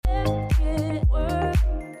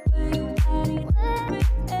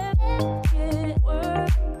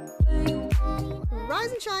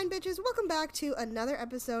back to another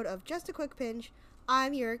episode of Just a Quick Pinch.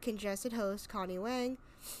 I'm your congested host, Connie Wang.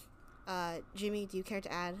 Jimmy, do you care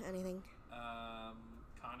to add anything?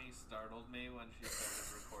 Connie startled me when she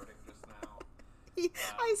started recording just now.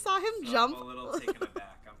 I saw him so jump. I'm a little taken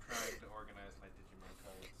aback. I'm trying to organize my Digimon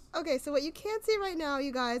cards. Okay, so what you can't see right now,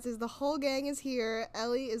 you guys, is the whole gang is here.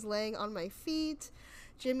 Ellie is laying on my feet.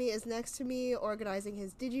 Jimmy is next to me, organizing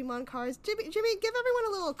his Digimon cards. Jimmy, give everyone a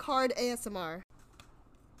little card ASMR.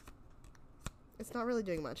 It's not really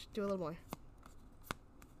doing much. Do a little more.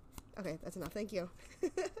 Okay, that's enough. Thank you.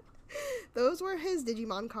 Those were his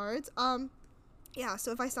Digimon cards. Yeah,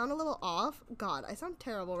 so if I sound a little off, God, I sound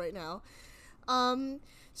terrible right now.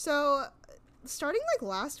 So starting like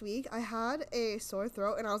last week, I had a sore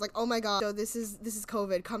throat and I was like, oh my God, so this is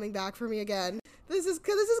COVID coming back for me again. This is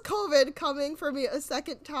COVID coming for me a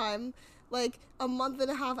second time, like a month and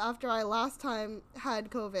a half after I last time had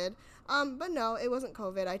COVID. But no, it wasn't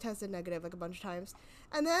COVID. I tested negative like a bunch of times.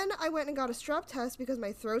 And then I went and got a strep test because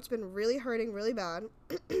my throat's been really hurting really bad.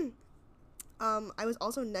 I was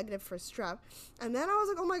also negative for strep. And then I was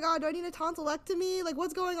like, oh my God, do I need a tonsillectomy? Like,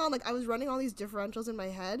 what's going on? Like, I was running all these differentials in my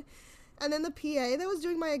head. And then the PA that was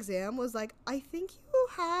doing my exam was like, I think you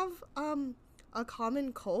have a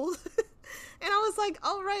common cold. And I was like,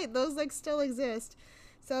 oh, right, those like still exist.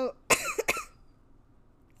 So,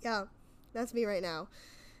 yeah, that's me right now.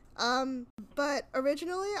 But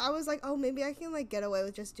originally I was like, oh, maybe I can like get away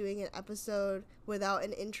with just doing an episode without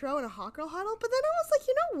an intro and a hot girl huddle. But then I was like,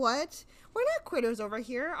 you know what? We're not quitters over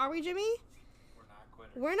here, are we, Jimmy? We're not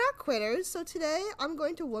quitters. We're not quitters. So today I'm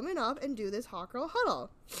going to woman up and do this hot girl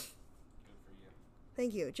huddle. Good for you.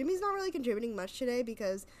 Thank you. Jimmy's not really contributing much today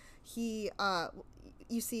because he,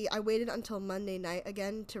 you see, I waited until Monday night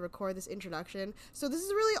again to record this introduction. So this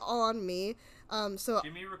is really all on me. So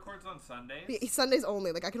Jimmy records on Sundays? Sundays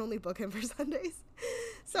only. Like, I can only book him for Sundays.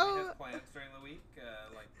 So Jimmy has plans during the week,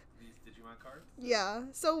 like these Digimon cards? yeah.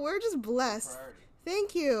 So we're just blessed. Priority.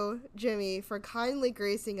 Thank you, Jimmy, for kindly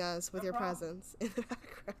gracing us with No your problem. presence in the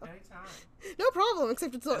background. Anytime. No problem,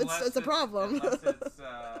 except it's a problem. Unless it's,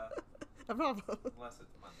 A problem. unless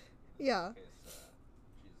it's Monday. Yeah. In this case,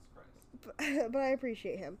 Jesus Christ. But I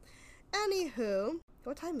appreciate him. Anywho,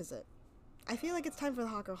 what time is it? I feel like it's time for the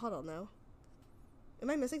hot girl huddle now.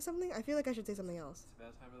 Am I missing something? I feel like I should say something else. It's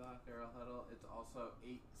about time for the hot girl huddle. It's also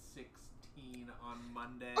 8:16 on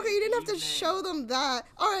Monday. Okay, you didn't have to evening. show them that.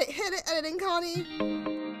 Alright, hit it, editing, Connie.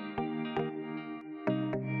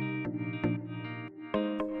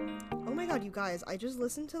 Oh my God, you guys, I just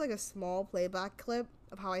listened to like a small playback clip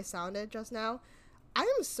of how I sounded just now. I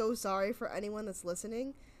am so sorry for anyone that's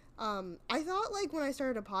listening. I thought like when I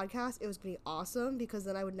started a podcast, it was gonna be awesome because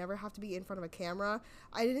then I would never have to be in front of a camera.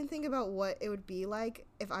 I didn't think about what it would be like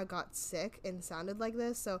if I got sick and sounded like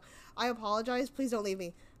this. So I apologize. Please don't leave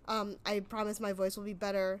me. I promise my voice will be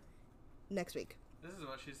better next week. This is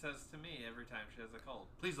what she says to me every time she has a cold.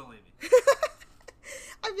 Please don't leave me.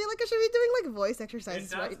 I feel like I should be doing like voice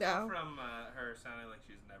exercises It does right go now. from her sounding like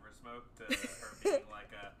she's never smoked to her being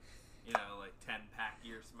like a, like 10-pack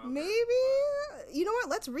year smoker. Maybe, you know what?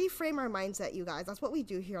 Let's reframe our mindset, you guys. That's what we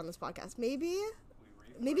do here on this podcast. Maybe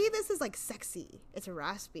this is like sexy. It's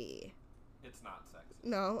raspy. It's not sexy.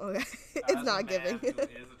 No, okay. It's not giving. Who is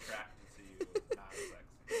attracted to you is not sexy.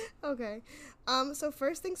 Okay. So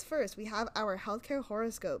first things first, we have our healthcare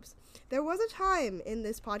horoscopes. There was a time in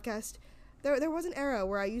this podcast, there was an era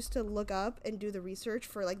where I used to look up and do the research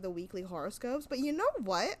for like the weekly horoscopes. But you know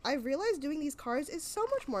what? I realized doing these cards is so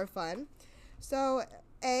much more fun. So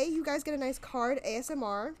A, you guys get a nice card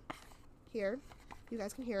ASMR here. You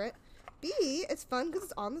guys can hear it. B, it's fun because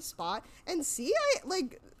it's on the spot. And C,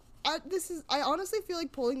 I honestly feel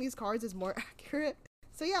like pulling these cards is more accurate.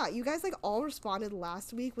 So yeah, you guys like all responded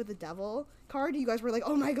last week with the devil card. You guys were like,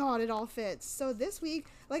 oh my God, it all fits. So this week,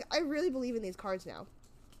 like, I really believe in these cards now.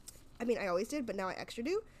 I mean, I always did, but now I extra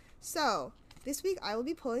do. So this week I will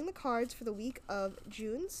be pulling the cards for the week of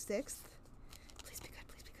June 6th. Please be good,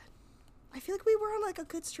 please be good. I feel like we were on like a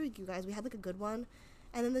good streak, you guys. We had like a good one.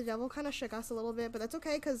 And then the devil kind of shook us a little bit, but that's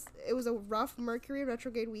okay because it was a rough Mercury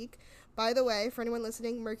retrograde week. By the way, for anyone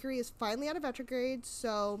listening, Mercury is finally out of retrograde,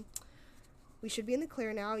 so we should be in the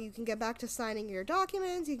clear now. You can get back to signing your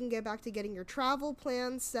documents. You can get back to getting your travel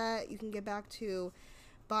plans set. You can get back to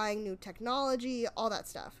buying new technology, all that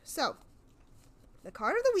stuff. So, the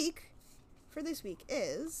card of the week for this week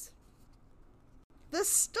is the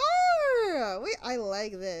Star! Wait, I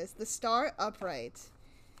like this. The Star Upright.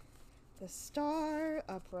 The Star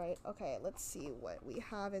Upright. Okay, let's see what we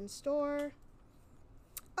have in store.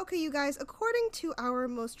 Okay, you guys, according to our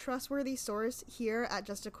most trustworthy source here at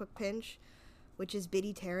Just a Quick Pinch, which is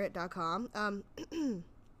biddytarot.com,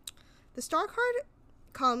 The Star card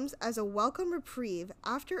comes as a welcome reprieve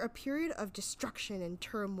after a period of destruction and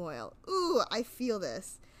turmoil. Ooh, I feel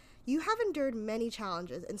this. You have endured many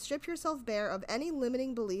challenges and stripped yourself bare of any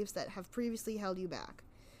limiting beliefs that have previously held you back.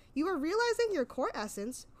 You are realizing your core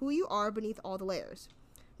essence, who you are beneath all the layers.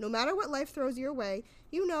 No matter what life throws your way,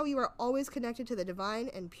 you know you are always connected to the divine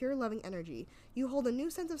and pure loving energy. You hold a new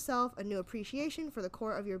sense of self, a new appreciation for the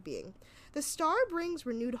core of your being. The star brings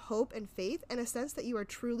renewed hope and faith and a sense that you are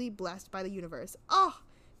truly blessed by the universe. Oh,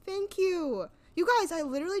 thank you. You guys, I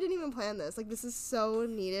literally didn't even plan this. Like, this is so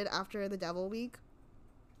needed after the Devil Week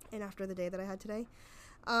and after the day that I had today.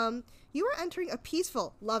 You are entering a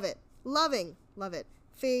peaceful, love it,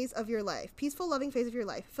 phase of your life. Peaceful, loving phase of your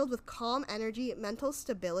life, filled with calm energy, mental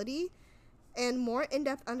stability, and more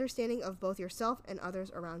in-depth understanding of both yourself and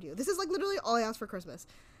others around you. This is like literally all I asked for Christmas.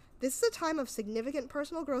 This is a time of significant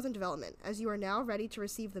personal growth and development, as you are now ready to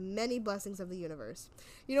receive the many blessings of the universe.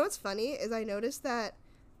 You know what's funny is I noticed that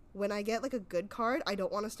when I get like a good card, I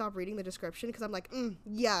don't want to stop reading the description because I'm like,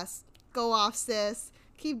 yes, go off, sis,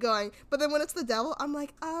 keep going. But then when it's the devil, I'm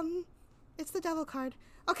like, it's the devil card.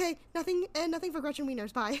 Okay, nothing for Gretchen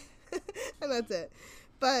Wieners, bye. And that's it.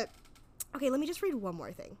 But, okay, let me just read one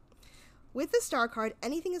more thing. With the star card,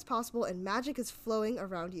 anything is possible and magic is flowing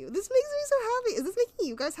around you. This makes me so happy. Is this making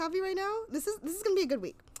you guys happy right now? This is going to be a good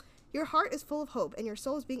week. Your heart is full of hope and your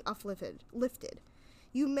soul is being lifted.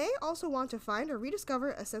 You may also want to find or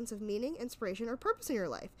rediscover a sense of meaning, inspiration, or purpose in your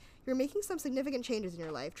life. You're making some significant changes in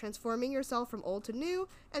your life, transforming yourself from old to new,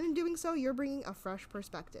 and in doing so, you're bringing a fresh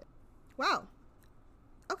perspective. Wow.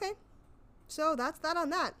 Okay. So that's that on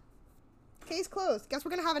that. Case closed. Guess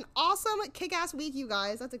we're going to have an awesome kick-ass week, you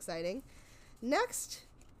guys. That's exciting. Next,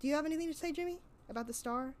 do you have anything to say, Jimmy, about the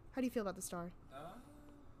star? How do you feel about the star?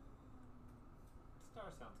 Star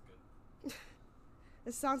sounds good.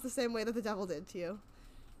 It sounds the same way that the devil did to you.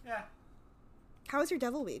 Yeah. How was your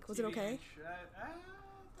devil week? Was it okay?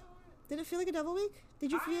 Did it feel like a devil week?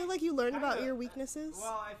 Did you feel like you learned about your weaknesses?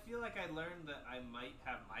 Well, I feel like I learned that I might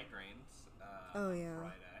have migraines oh, yeah.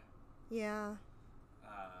 Friday. Yeah.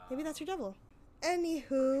 Maybe that's your devil.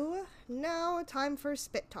 Anywho, now time for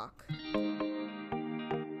spit talk.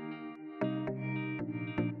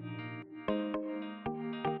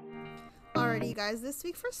 Alrighty, you guys, this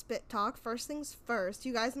week for Spit Talk, first things first,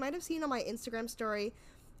 you guys might have seen on my Instagram story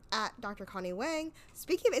at Dr. Connie Wang.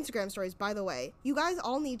 Speaking of Instagram stories, by the way, you guys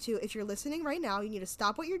all need to, if you're listening right now, you need to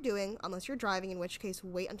stop what you're doing, unless you're driving, in which case,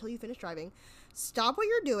 wait until you finish driving. Stop what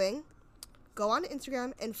you're doing, go on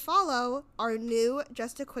Instagram, and follow our new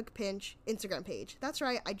Just a Quick Pinch Instagram page. That's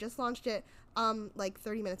right, I just launched it, like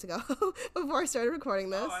 30 minutes ago, before I started recording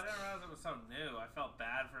this. Oh, I didn't realize it was so new. I felt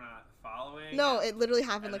bad for not following. No, it literally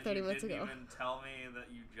happened like 30 minutes ago. You didn't even tell me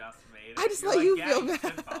that you just made it. I just let you feel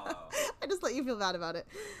bad. I just let you feel bad about it.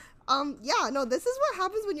 Yeah, no, this is what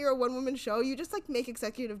happens when you're a one-woman show. You just, like, make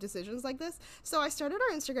executive decisions like this. So I started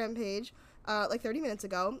our Instagram page, like 30 minutes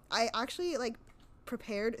ago. I actually, like,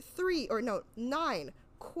 prepared 9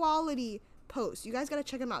 quality posts. You guys gotta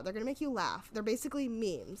check them out. They're gonna make you laugh. They're basically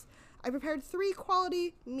memes. I prepared 3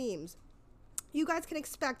 quality memes. You guys can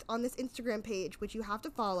expect on this Instagram page, which you have to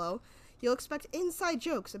follow, you'll expect inside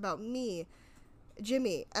jokes about me,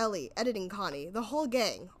 Jimmy, Ellie, Editing Connie, the whole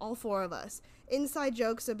gang, all 4 of us. Inside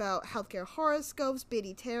jokes about healthcare horoscopes,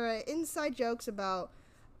 Biddy Tara, inside jokes about,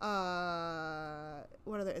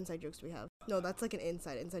 what other inside jokes do we have? No, that's like an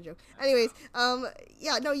inside joke. Anyways,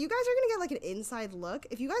 yeah, no, you guys are gonna get like an inside look.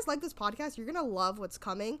 If you guys like this podcast, you're gonna love what's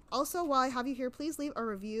coming. Also, while I have you here, please leave a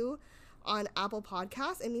review on Apple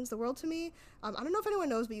Podcasts. It means the world to me. I don't know if anyone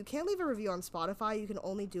knows, but you can't leave a review on Spotify. You can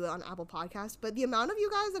only do it on Apple Podcasts. But the amount of you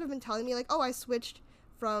guys that have been telling me, like, oh, I switched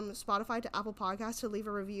from Spotify to Apple Podcasts to leave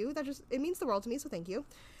a review, it means the world to me, so thank you.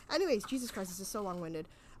 Anyways, Jesus Christ, this is so long-winded.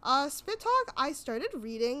 Spit Talk, I started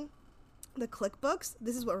reading the Click books.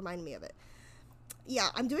 This is what reminded me of it. Yeah,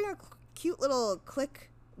 I'm doing a cute little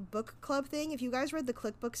Click book club thing. If you guys read the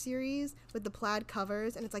Click book series with the plaid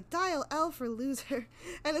covers, and it's like dial L for loser,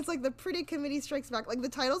 and it's like the Pretty Committee Strikes Back, like the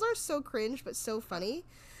titles are so cringe but so funny.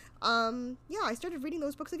 Yeah, I started reading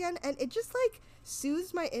those books again, and it just like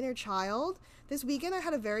soothes my inner child. This weekend I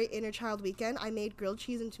had a very inner child weekend. I made grilled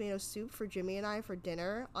cheese and tomato soup for Jimmy and I for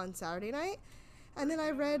dinner on Saturday night, and then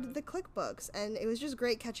I read the Click books, and it was just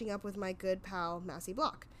great catching up with my good pal Massey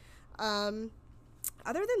Block.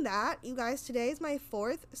 Other than that, you guys, today is my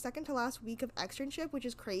 4th, second to last week of externship, which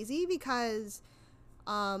is crazy because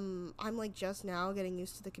I'm like just now getting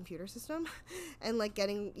used to the computer system and like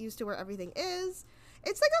getting used to where everything is.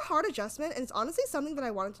 it's like a hard adjustment, and it's honestly something that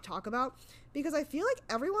I wanted to talk about because I feel like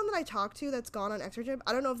everyone that I talk to that's gone on externship,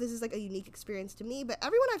 I don't know if this is like a unique experience to me, but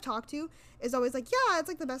everyone I've talked to is always like, yeah, it's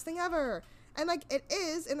like the best thing ever. And like it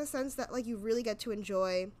is, in the sense that like you really get to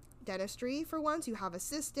enjoy dentistry for once. You have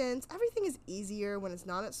assistants, everything is easier when it's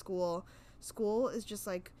not at school. School is just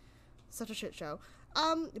like such a shit show.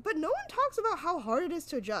 But no one talks about how hard it is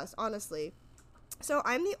to adjust, honestly. So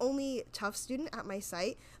I'm the only tough student at my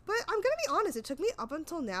site, but I'm gonna be honest, it took me up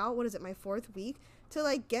until now, what is it, my 4th week, to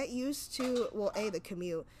like get used to, well, A, the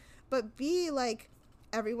commute, but B, like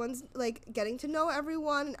everyone's like getting to know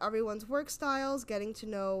everyone and everyone's work styles, getting to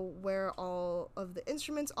know where all of the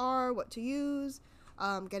instruments are, what to use,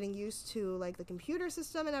 getting used to like the computer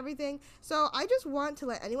system and everything. So I just want to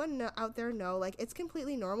let anyone out there know, like, it's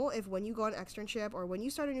completely normal if when you go on externship or when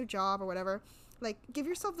you start a new job or whatever, like, give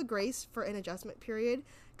yourself the grace for an adjustment period,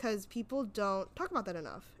 because people don't talk about that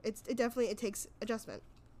enough. It definitely takes adjustment.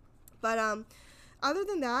 But other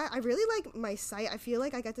than that, I really like my site. I feel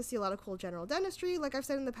like I get to see a lot of cool general dentistry, like I've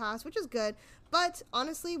said in the past, which is good. But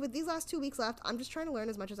honestly, with these last 2 weeks left, I'm just trying to learn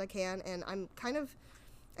as much as I can, and I'm kind of,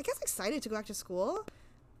 I guess, excited to go back to school,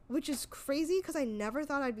 which is crazy because I never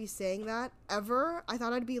thought I'd be saying that ever. I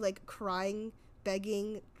thought I'd be like crying,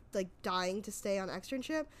 begging, like dying to stay on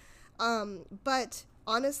externship. But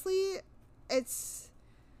honestly,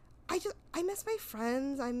 I miss my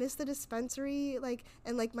friends, I miss the dispensary, like,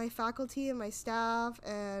 and like my faculty and my staff,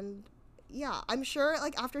 and yeah, I'm sure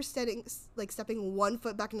like after stepping 1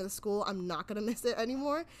 foot back into the school, I'm not gonna miss it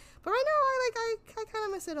anymore. But right now, I kind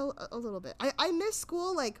of miss it a little bit. I miss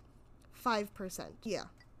school like 5%. Yeah,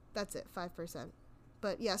 that's it, 5%.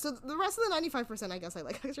 But yeah, so the rest of the 95%, I guess I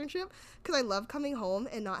like externship because I love coming home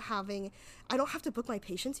and not having, I don't have to book my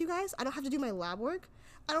patients, you guys. I don't have to do my lab work.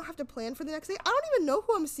 I don't have to plan for the next day. I don't even know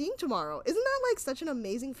who I'm seeing tomorrow. Isn't that like such an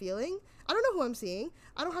amazing feeling? I don't know who I'm seeing.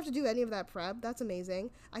 I don't have to do any of that prep. That's amazing.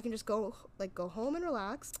 I can just go home and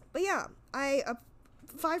relax. But yeah,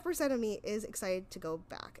 5% of me is excited to go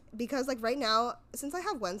back because like right now, since I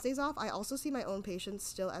have Wednesdays off, I also see my own patients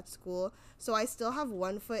still at school. So I still have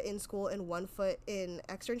 1 foot in school and 1 foot in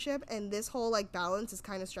externship, and this whole like balance is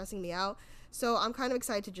kind of stressing me out. So I'm kind of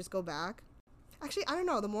excited to just go back. Actually, I don't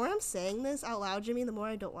know. The more I'm saying this out loud, Jimmy, the more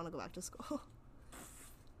I don't want to go back to school.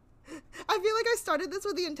 I feel like I started this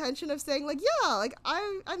with the intention of saying like, yeah, like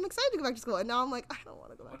I'm excited to go back to school, and now I'm like, I don't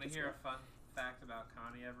want to go back to school. Want to hear a fun fact about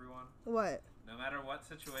Connie, everyone? What? No matter what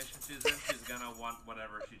situation she's in, she's gonna want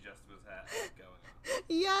whatever she just was going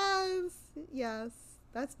on. Yes.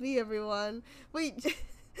 That's me, everyone. Wait,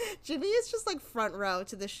 Jimmy is just like front row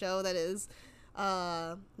to the show that is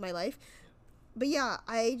my life. But yeah,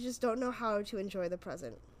 I just don't know how to enjoy the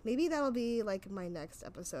present. Maybe that'll be like my next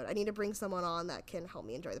episode. I need to bring someone on that can help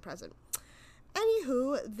me enjoy the present.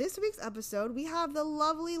 Anywho, this week's episode, we have the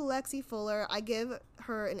lovely Lexi Fuller. I give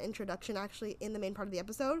her an introduction actually in the main part of the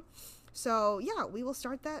episode. So yeah, we will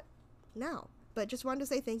start that now. But just wanted to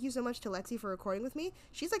say thank you so much to Lexi for recording with me.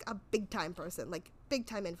 She's like a big time person, like big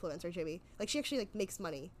time influencer, Jimmy. Like she actually like makes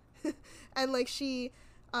money. And like she's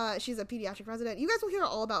a pediatric resident. You guys will hear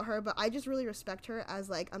all about her, but I just really respect her as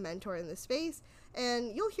like a mentor in this space.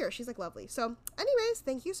 And you'll hear she's like lovely. So anyways,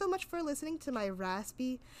 thank you so much for listening to my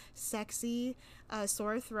raspy, sexy,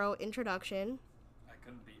 sore throat introduction. I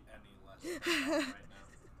couldn't be any less right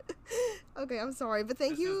now. Okay, I'm sorry, but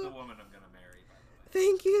thank you. This is the woman I'm gonna marry, by the way.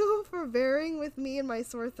 Thank you for bearing with me and my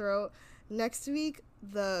sore throat. Next week,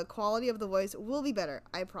 the quality of the voice will be better,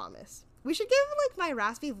 I promise. We should give like my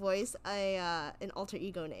raspy voice an alter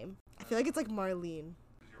ego name. I feel like it's like Marlene.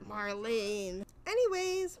 Marlene.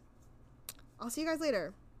 Anyways, I'll see you guys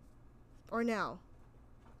later. Or now.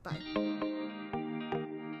 Bye.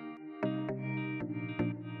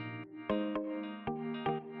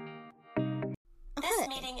 This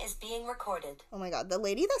meeting is being recorded. Oh my god, the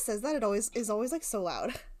lady that says that is always like so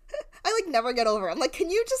loud. I like never get over it. I'm like,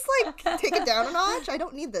 can you just like take it down a notch? I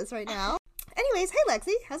don't need this right now. Anyways, hey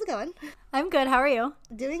Lexi, how's it going? I'm good, how are you?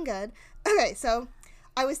 Doing good. Okay, so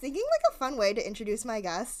I was thinking like a fun way to introduce my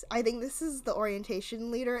guest. I think this is the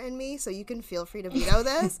orientation leader in me, so you can feel free to veto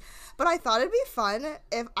this. But I thought it'd be fun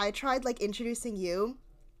if I tried like introducing you,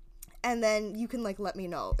 and then you can like let me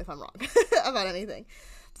know if I'm wrong about anything.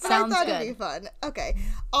 But Sounds I thought good. It'd be fun. Okay.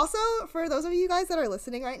 Also, for those of you guys that are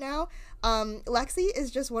listening right now, Lexi is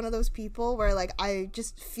just one of those people where like I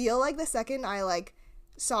just feel like the second I like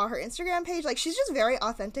saw her Instagram page, like she's just very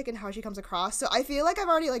authentic in how she comes across. So I feel like I've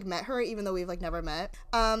already like met her even though we've like never met.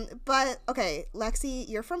 But okay, Lexi,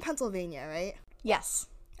 you're from Pennsylvania, right? Yes.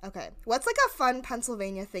 Okay. What's like a fun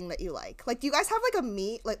Pennsylvania thing that you like? Like, do you guys have like a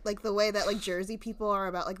meat, like the way that like Jersey people are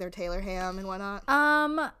about like their Taylor ham and whatnot?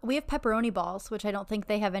 We have pepperoni balls, which I don't think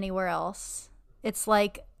they have anywhere else. It's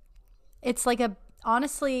like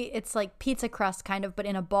honestly, it's like pizza crust kind of, but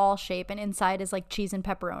in a ball shape, and inside is like cheese and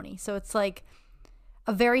pepperoni. So it's like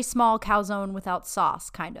a very small calzone without sauce,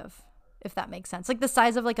 kind of, if that makes sense. Like the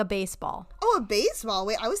size of like a baseball. Oh, a baseball.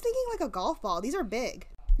 Wait, I was thinking like a golf ball. These are big.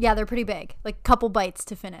 Yeah, they're pretty big. Like couple bites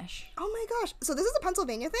to finish. Oh my gosh. So this is a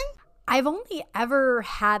Pennsylvania thing? I've only ever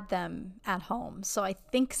had them at home, so I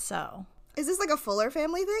think so. Is this like a Fuller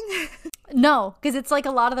family thing? No, because it's like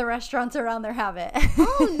a lot of the restaurants around there have it.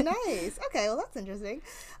 Oh, nice. Okay, well, that's interesting.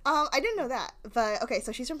 I didn't know that. But, okay,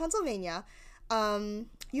 so she's from Pennsylvania.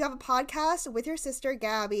 You have a podcast with your sister,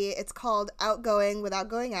 Gabby. It's called Outgoing Without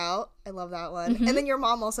Going Out. I love that one. Mm-hmm. And then your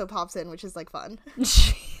mom also pops in, which is, like, fun.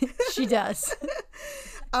 She does.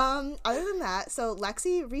 Other than that, so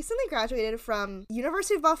Lexi recently graduated from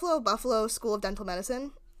University of Buffalo School of Dental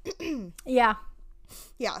Medicine. Yeah.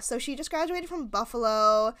 Yeah, so she just graduated from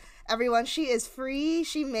Buffalo. Everyone, she is free.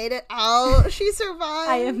 She made it out. She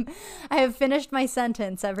survived. I have finished my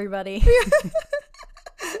sentence, everybody.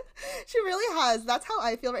 She really has. That's how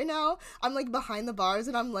I feel right now. I'm like behind the bars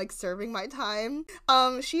and I'm like serving my time.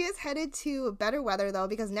 She is headed to better weather though,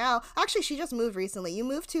 because now, actually she just moved recently. You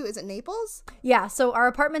moved to, is it Naples? Yeah, so our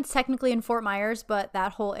apartment's technically in Fort Myers, but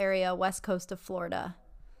that whole area, west coast of Florida,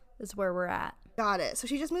 is where we're at. Got it. So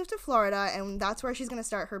she just moved to Florida, and that's where she's going to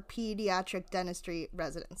start her pediatric dentistry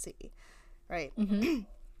residency, right? Mm-hmm.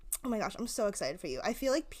 Oh my gosh, I'm so excited for you. I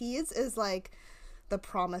feel like peds is like the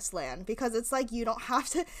promised land, because it's like you don't have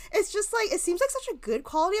to, it's just like, it seems like such a good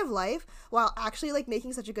quality of life while actually like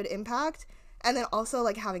making such a good impact, and then also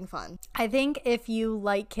like having fun. I think if you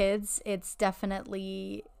like kids, it's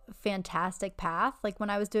definitely fantastic path. Like when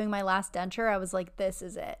I was doing my last denture, I was like, this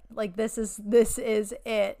is it. Like this is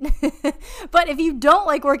it. But if you don't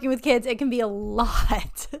like working with kids, it can be a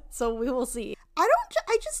lot. So we will see. I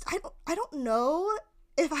don't know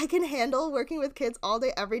if I can handle working with kids all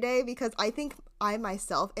day every day, because I think I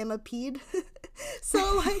myself am a ped. So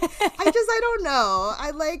like I don't know.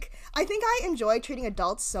 I think I enjoy treating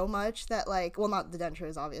adults so much that like, well, not the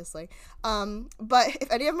dentures obviously, but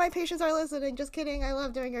if any of my patients are listening, just kidding, I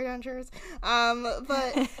love doing your dentures,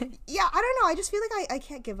 but yeah, I don't know, I just feel like I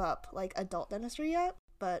can't give up like adult dentistry yet,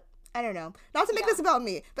 but I don't know, not to make this about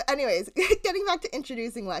me, but anyways, getting back to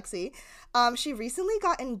introducing Lexi, she recently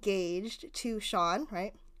got engaged to Sean,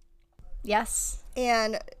 right? Yes.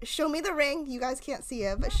 And show me the ring. You guys can't see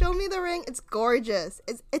it, but show me the ring. It's gorgeous.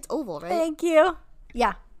 It's oval, right? Thank you.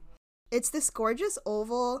 Yeah. It's this gorgeous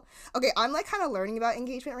oval. Okay, I'm like kind of learning about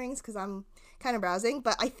engagement rings because I'm kind of browsing,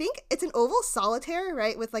 but I think it's an oval solitaire,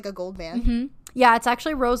 right? With like a gold band. Mm-hmm. Yeah, it's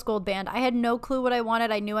actually rose gold band. I had no clue what I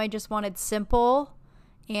wanted. I knew I just wanted simple.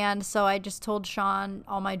 And so I just told Sean,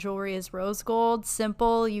 all my jewelry is rose gold,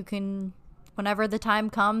 simple. You can, whenever the time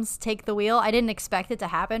comes, take the wheel. I didn't expect it to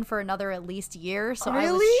happen for another at least year, so really?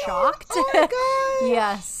 I was shocked. Oh my god.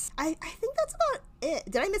 Yes. I think that's about it.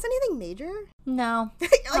 Did I miss anything major? No.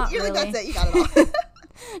 Like you're really. Like, that's it. You got it all.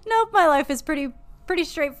 Nope, my life is pretty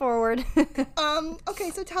straightforward. Okay,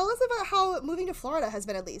 so tell us about how moving to Florida has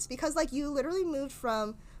been, at least, because like you literally moved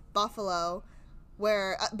from Buffalo,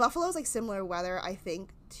 where Buffalo's like similar weather, I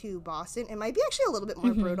think, to Boston. It might be actually a little bit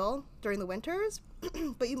more brutal during the winters,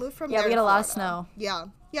 but you moved from there. Yeah, we get to a lot of Florida. snow.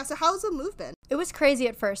 Yeah. So how's the move been? It was crazy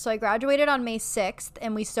at first. So I graduated on May 6th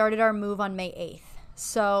and we started our move on May 8th.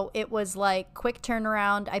 So it was like quick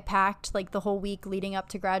turnaround. I packed like the whole week leading up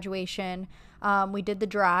to graduation. We did the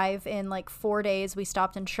drive in like 4 days. We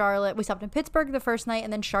stopped in Charlotte. We stopped in Pittsburgh the first night,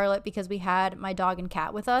 and then Charlotte because we had my dog and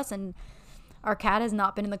cat with us, and our cat has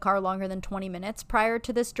not been in the car longer than 20 minutes prior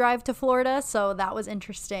to this drive to Florida, so that was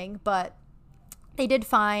interesting. But they did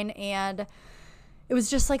fine, and it was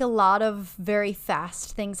just like a lot of very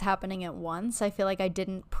fast things happening at once. I feel like I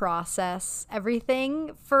didn't process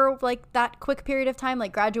everything for like that quick period of time,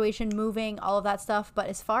 like graduation, moving, all of that stuff. But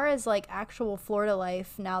as far as like actual Florida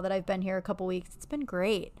life, now that I've been here a couple weeks, it's been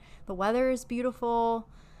great. The weather is beautiful.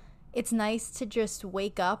 It's nice to just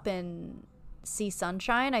wake up and see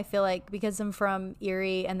sunshine. I feel like because I'm from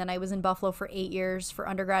Erie and then I was in Buffalo for 8 years for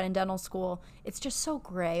undergrad and dental school, it's just so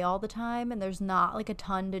gray all the time and there's not like a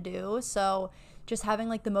ton to do. So just having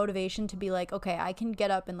like the motivation to be like, okay, I can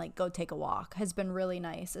get up and like go take a walk has been really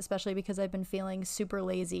nice, especially because I've been feeling super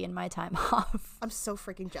lazy in my time off. I'm so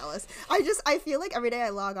freaking jealous. I feel like every day I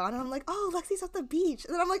log on and I'm like, oh, Lexi's at the beach.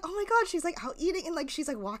 And then I'm like, oh my God, she's like out eating and like she's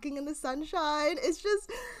like walking in the sunshine. It's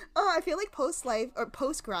just, oh, I feel like post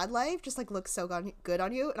grad life just like looks so good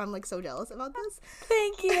on you. And I'm like so jealous about this.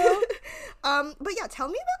 Thank you. But yeah, tell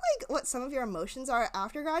me about like what some of your emotions are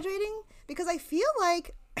after graduating, because I feel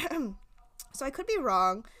like, so I could be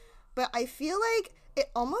wrong, but I feel like it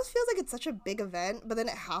almost feels like it's such a big event, but then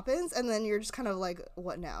it happens and then you're just kind of like,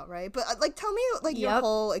 what now, right? But like tell me like your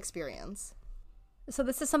whole experience. So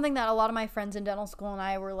this is something that a lot of my friends in dental school and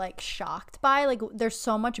I were like shocked by. Like there's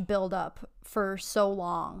so much buildup for so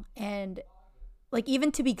long, and like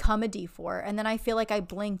even to become a D4, and then I feel like I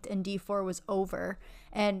blinked and D4 was over,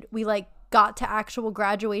 and we like got to actual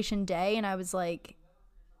graduation day and I was like,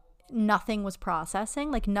 nothing was processing.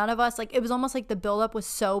 Like none of us, like it was almost like the buildup was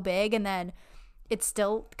so big and then it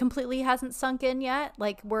still completely hasn't sunk in yet.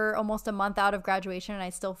 Like we're almost a month out of graduation and I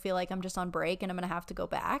still feel like I'm just on break and I'm gonna have to go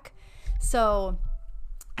back. So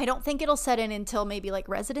I don't think it'll set in until maybe like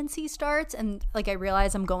residency starts and like I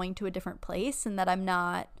realize I'm going to a different place and that I'm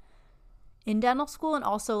not in dental school, and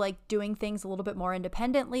also like doing things a little bit more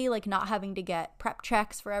independently, like not having to get prep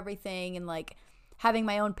checks for everything and like having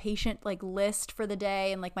my own patient like list for the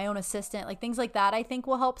day and like my own assistant, like things like that I think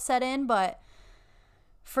will help set in. But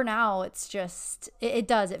for now it's just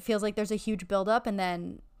it feels like there's a huge buildup and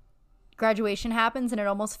then graduation happens and it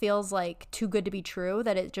almost feels like too good to be true,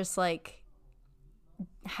 that it just like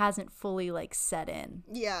hasn't fully like set in.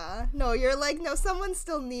 Yeah, no, you're like, no, someone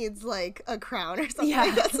still needs like a crown or something.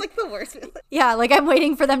 Yeah. That's like the worst feeling. Yeah, like I'm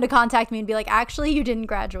waiting for them to contact me and be like, actually you didn't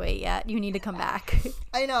graduate yet, you need to come back.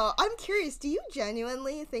 I know. I'm curious, do you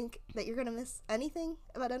genuinely think that you're gonna miss anything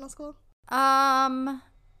about dental school? The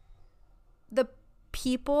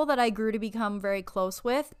people that I grew to become very close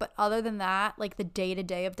with, but other than that, like the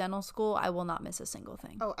day-to-day of dental school, I will not miss a single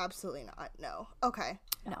thing. Oh, absolutely not. No. Okay.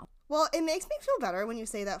 No. Well, it makes me feel better when you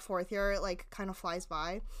say that fourth year like kind of flies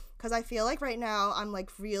by, because I feel like right now I'm like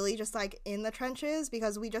really just like in the trenches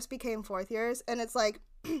because we just became fourth years, and it's like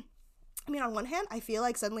I mean, on one hand I feel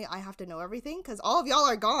like suddenly I have to know everything because all of y'all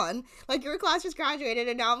are gone, like your class just graduated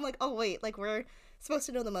and now I'm like, oh wait, like we're supposed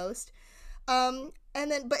to know the most, and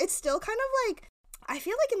then but it's still kind of like I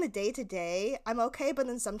feel like in the day-to-day I'm okay, but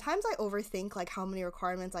then sometimes I overthink like how many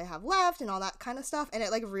requirements I have left and all that kind of stuff, and it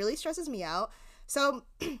like really stresses me out. So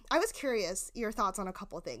I was curious your thoughts on a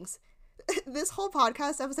couple of things. This whole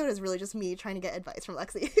podcast episode is really just me trying to get advice from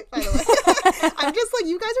Lexi, by the way. I'm just like,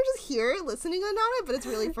 you guys are just here listening on it, but it's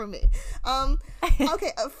really for me.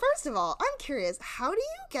 Okay, first of all, I'm curious, how do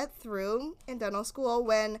you get through in dental school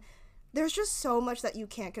when there's just so much that you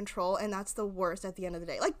can't control, and that's the worst at the end of the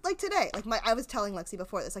day? Like today, like I was telling Lexi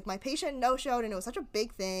before this, like my patient no-showed and it was such a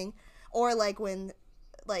big thing, or like when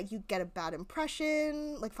like you get a bad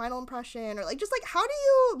impression, like final impression, or like just like how did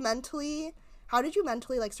you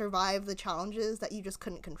mentally like survive the challenges that you just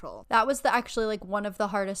couldn't control? That was actually like one of the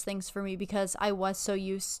hardest things for me, because I was so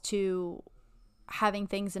used to having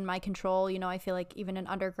things in my control. You know, I feel like even in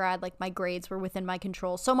undergrad, like my grades were within my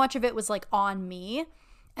control. So much of it was like on me.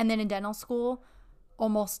 And then in dental school,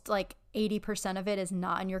 almost like 80% of it is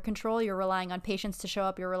not in your control. You're relying on patients to show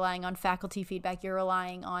up. You're relying on faculty feedback. You're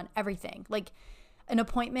relying on everything. Like an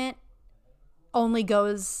appointment only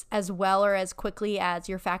goes as well or as quickly as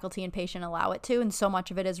your faculty and patient allow it to. And so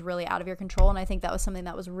much of it is really out of your control. And I think that was something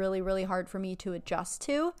that was really, really hard for me to adjust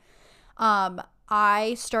to.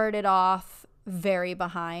 I started off very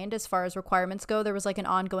behind as far as requirements go. There was like an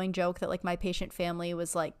ongoing joke that like my patient family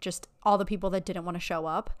was like just all the people that didn't want to show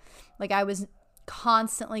up. Like I was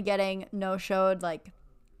constantly getting no-showed. Like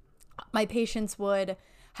my patients would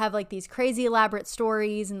have like these crazy elaborate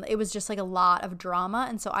stories, and it was just like a lot of drama.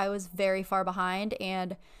 And so I was very far behind,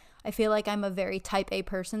 and I feel like I'm a very type A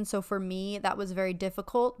person. So for me, that was very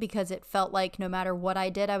difficult because it felt like no matter what I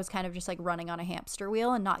did, I was kind of just like running on a hamster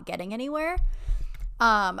wheel and not getting anywhere.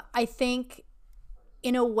 I think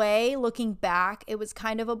in a way, looking back, it was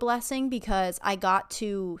kind of a blessing because I got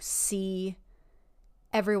to see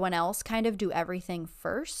everyone else kind of do everything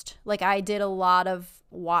first. Like I did a lot of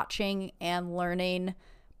watching and learning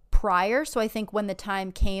prior. So I think when the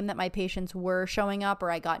time came that my patients were showing up, or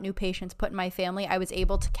I got new patients put in my family, I was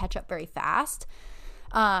able to catch up very fast.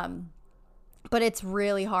 But it's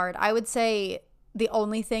really hard. I would say the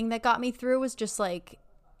only thing that got me through was just like,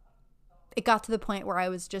 it got to the point where I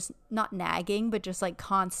was just not nagging, but just like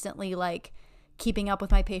constantly like keeping up with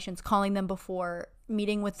my patients, calling them before,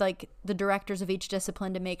 meeting with like the directors of each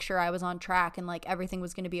discipline to make sure I was on track and like everything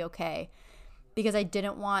was going to be okay, because I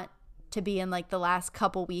didn't want to be in like the last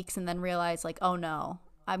couple weeks and then realize like, oh no,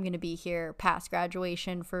 I'm going to be here past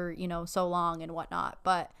graduation for, you know, so long and whatnot.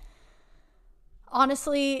 But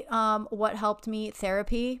honestly, what helped me?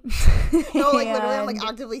 Therapy. No, like literally I'm like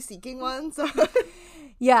actively seeking one. So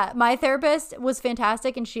yeah, my therapist was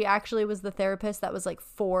fantastic, and she actually was the therapist that was like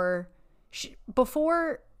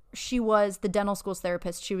before she was the dental school's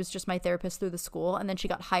therapist. She was just my therapist through the school, and then she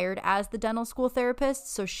got hired as the dental school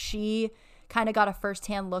therapist. So she kind of got a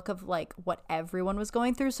firsthand look of like what everyone was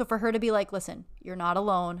going through. So for her to be like, listen, you're not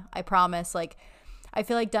alone, I promise. Like, I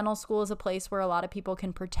feel like dental school is a place where a lot of people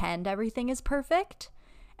can pretend everything is perfect,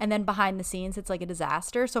 and then behind the scenes it's like a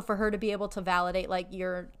disaster. So for her to be able to validate like,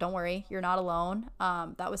 don't worry, you're not alone,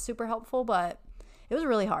 that was super helpful. But it was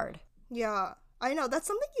really hard. Yeah, I know. That's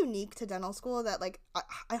something unique to dental school that like I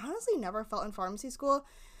honestly never felt in pharmacy school.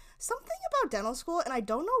 Something about dental school, and I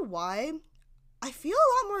don't know why, I feel a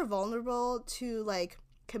lot more vulnerable to like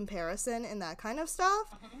comparison and that kind of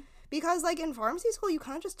stuff. Because like in pharmacy school you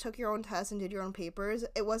kind of just took your own tests and did your own papers.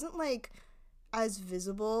 It wasn't like as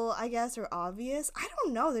visible, I guess, or obvious. I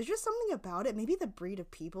don't know, there's just something about it. Maybe the breed of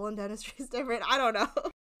people in dentistry is different, I don't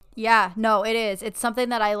know. Yeah, no, it is. It's something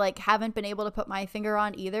that I like haven't been able to put my finger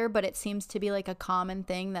on either, but it seems to be like a common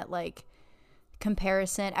thing that like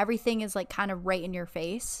comparison, everything is like kind of right in your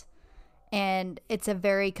face. And it's a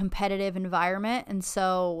very competitive environment, and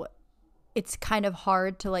so it's kind of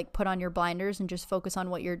hard to like put on your blinders and just focus on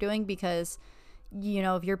what you're doing, because, you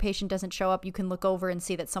know, if your patient doesn't show up, you can look over and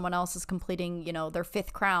see that someone else is completing, you know, their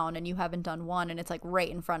 5th crown and you haven't done one, and it's like right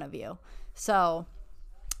in front of you. So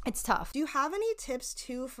it's tough. Do you have any tips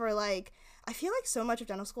too for like, I feel like so much of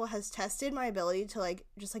dental school has tested my ability to like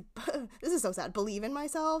just like this is so sad, believe in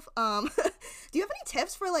myself. Do you have any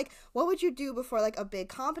tips for like what would you do before like a big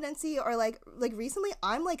competency, or like recently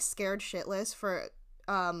I'm like scared shitless for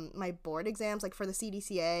my board exams, like for the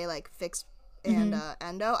CDCA, like fixed and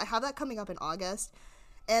endo. I have that coming up in August,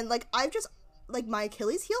 and like I've just like my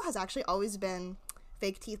Achilles heel has actually always been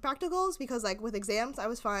fake teeth practicals, because like with exams I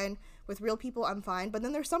was fine, with real people I'm fine, but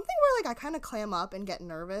then there's something where like I kind of clam up and get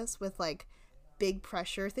nervous with like big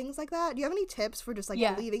pressure, things like that. Do you have any tips for just like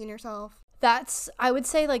believing in yourself? I would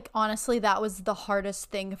say like honestly that was the hardest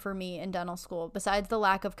thing for me in dental school. Besides the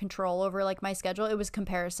lack of control over like my schedule, it was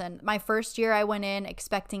comparison. My first year I went in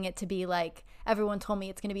expecting it to be like, everyone told me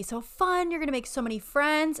it's going to be so fun, you're going to make so many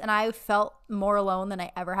friends, and I felt more alone than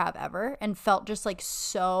I ever have ever, and felt just like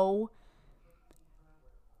so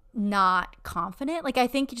not confident. Like I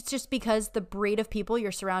think it's just because the breed of people,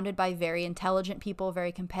 you're surrounded by very intelligent people,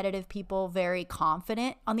 very competitive people, very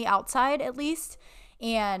confident on the outside at least,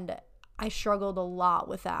 and I struggled a lot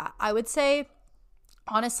with that. I would say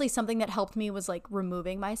honestly something that helped me was like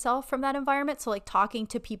removing myself from that environment. So like talking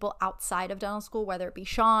to people outside of dental school, whether it be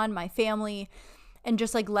Sean, my family, and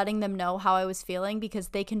just like letting them know how I was feeling, because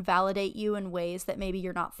they can validate you in ways that maybe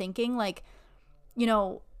you're not thinking, like, you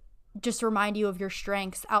know, just remind you of your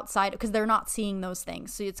strengths outside, because they're not seeing those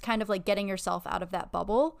things. So it's kind of like getting yourself out of that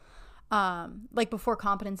bubble. Like before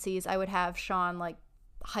competencies, I would have Sean like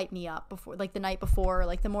hype me up before, like the night before, or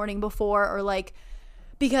like the morning before, or like,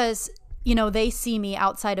 because, you know, they see me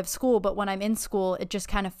outside of school, but when I'm in school, it just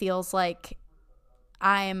kind of feels like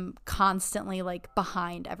I'm constantly like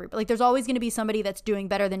behind everybody. Like there's always going to be somebody that's doing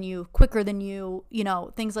better than you, quicker than you, you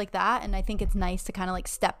know, things like that. And I think it's nice to kind of like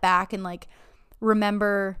step back and like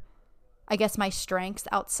remember, I guess, my strengths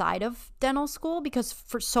outside of dental school, because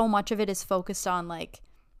for so much of it is focused on like,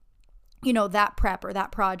 you know, that prep or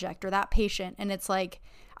that project or that patient. And it's like,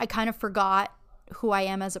 I kind of forgot who I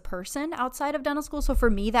am as a person outside of dental school. So for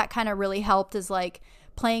me, that kind of really helped, is like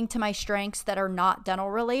playing to my strengths that are not dental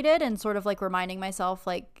related, and sort of like reminding myself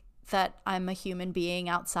like that I'm a human being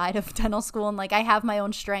outside of dental school, and like I have my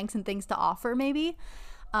own strengths and things to offer maybe.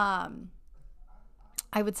 I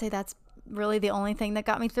would say that's really the only thing that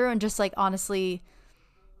got me through, and just like honestly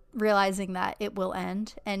realizing that it will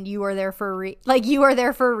end, and you are there for you are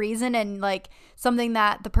there for a reason, and like something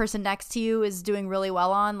that the person next to you is doing really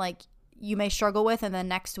well on, like you may struggle with, and then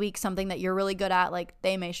next week something that you're really good at, like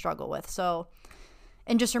they may struggle with. So,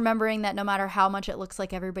 and just remembering that no matter how much it looks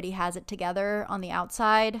like everybody has it together on the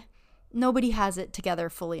outside, nobody has it together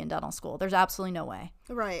fully in dental school. There's absolutely no way.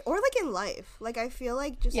 Right. Or like in life, like I feel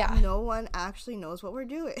like just no one actually knows what we're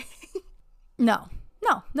doing. No,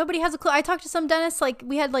 nobody has a clue. I talked to some dentists, like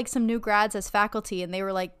we had like some new grads as faculty, and they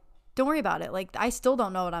were like, don't worry about it, like I still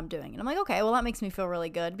don't know what I'm doing. And I'm like, okay, well that makes me feel really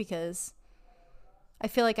good, because I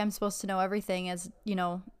feel like I'm supposed to know everything as, you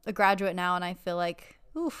know, a graduate now, and I feel like,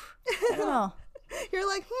 oof, I don't know. You're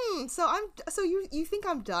like, so you think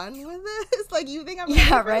I'm done with this? Like you think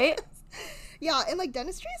I'm right? Yeah, and like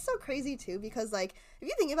dentistry is so crazy too because like if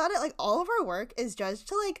you think about it, like all of our work is judged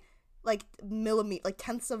to like millimeter, like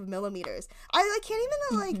tenths of millimeters. I like can't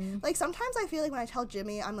even like sometimes I feel like when I tell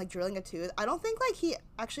Jimmy I'm like drilling a tooth, I don't think like he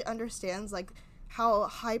actually understands like how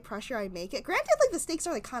high pressure I make it. Granted, like the stakes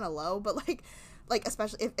are like kind of low, but like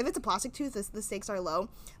especially if it's a plastic tooth, the stakes are low.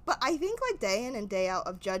 But I think like day in and day out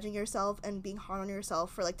of judging yourself and being hard on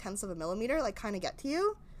yourself for like tenths of a millimeter like kind of get to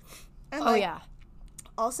you. And, Oh yeah.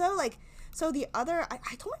 Also, like, so the other,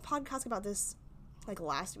 I told my podcast about this, like,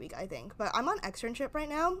 last week, I think, but I'm on externship right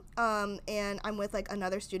now, and I'm with, like,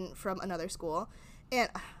 another student from another school, and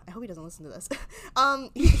I hope he doesn't listen to this.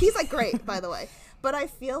 He's, like, great, by the way, but I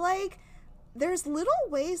feel like there's little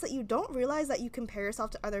ways that you don't realize that you compare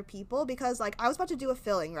yourself to other people, because, like, I was about to do a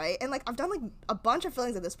filling, right, and, like, I've done, like, a bunch of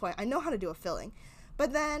fillings at this point. I know how to do a filling,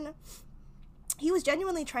 but then he was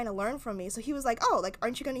genuinely trying to learn from me. So he was like, oh, like,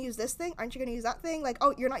 aren't you going to use this thing? Aren't you going to use that thing? Like,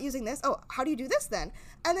 oh, you're not using this? Oh, how do you do this then?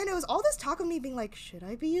 And then it was all this talk of me being like, should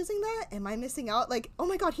I be using that? Am I missing out? Like, oh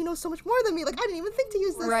my God, he knows so much more than me. Like, I didn't even think to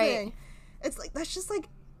use this thing. It's like, that's just like,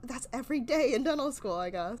 that's every day in dental school, I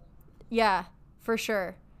guess. Yeah, for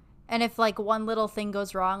sure. And if like one little thing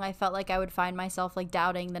goes wrong, I felt like I would find myself like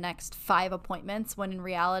doubting the next 5 appointments when in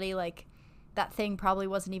reality, like that thing probably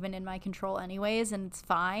wasn't even in my control anyways, and it's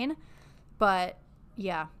fine. But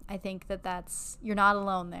yeah, I think that's, you're not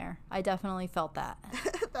alone there. I definitely felt that.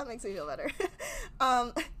 That makes me feel better.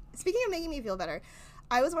 Speaking of making me feel better,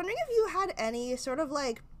 I was wondering if you had any sort of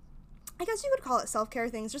like, I guess you could call it self-care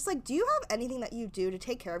things. Just like, do you have anything that you do to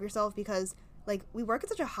take care of yourself? Because like we work in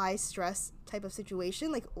such a high stress type of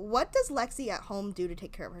situation. Like what does Lexi at home do to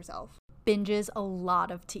take care of herself? Binges a lot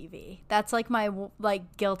of TV. That's like my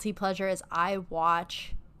like guilty pleasure is I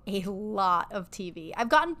watch a lot of TV. I've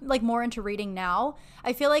gotten like more into reading now.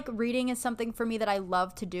 I feel like reading is something for me that I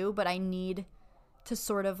love to do, but I need to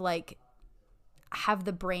sort of like have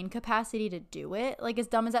the brain capacity to do it. Like as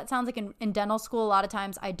dumb as that sounds, like in dental school, a lot of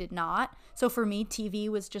times I did not. So for me, TV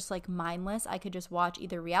was just like mindless. I could just watch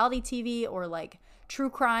either reality TV or like true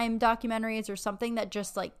crime documentaries or something that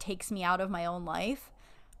just like takes me out of my own life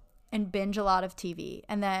and binge a lot of TV.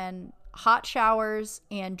 And then hot showers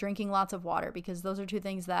and drinking lots of water, because those are two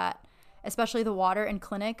things that, especially the water in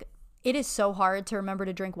clinic, it is so hard to remember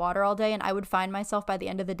to drink water all day, and I would find myself by the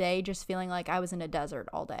end of the day just feeling like I was in a desert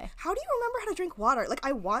all day. How do you remember how to drink water? Like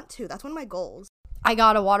I want to. That's one of my goals. I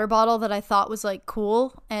got a water bottle that I thought was like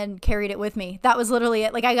cool and carried it with me. That was literally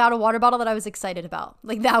it. Like I got a water bottle that I was excited about.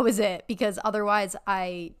 Like that was it, because otherwise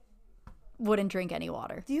I wouldn't drink any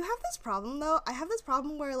water. Do you have this problem though? I have this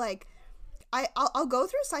problem where like I'll go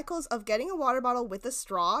through cycles of getting a water bottle with a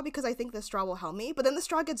straw because I think the straw will help me, but then the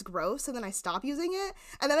straw gets gross and then I stop using it,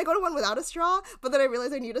 and then I go to one without a straw, but then I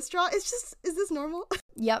realize I need a straw. It's just, is this normal?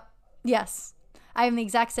 Yep. Yes. I am the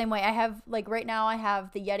exact same way. I have like right now I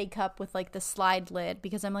have the Yeti cup with like the slide lid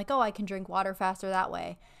because I'm like, oh, I can drink water faster that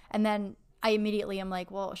way. And then I immediately am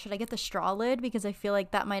like, well, should I get the straw lid? Because I feel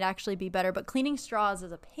like that might actually be better, but cleaning straws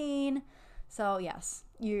is a pain. So yes,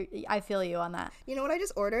 I feel you on that. You know what I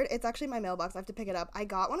just ordered? It's actually in my mailbox. I have to pick it up. I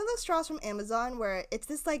got one of those straws from Amazon where it's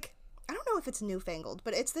this like, I don't know if it's newfangled,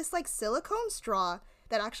 but it's this like silicone straw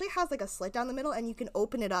that actually has like a slit down the middle, and you can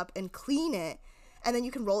open it up and clean it, and then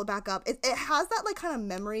you can roll it back up. It has that like kind of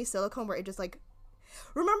memory silicone where it just like,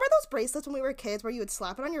 remember those bracelets when we were kids where you would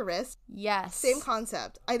slap it on your wrist? Yes. Same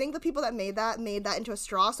concept. I think the people that made that into a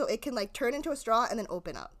straw so it can like turn into a straw and then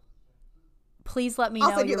open up. Please let me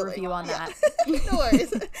know your review on that. No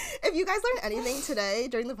worries. If you guys learned anything today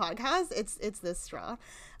during the podcast, it's this straw.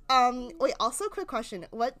 Wait, also quick question.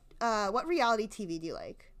 What reality TV do you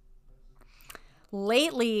like?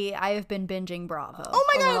 Lately, I have been binging Bravo. Oh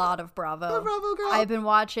my God. A lot of Bravo. The Bravo girl. I've been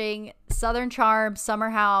watching Southern Charm,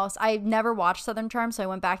 Summer House. I never watched Southern Charm, so I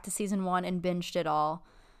went back to season 1 and binged it all.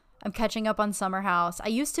 I'm catching up on Summer House. I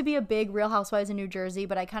used to be a big Real Housewives of New Jersey,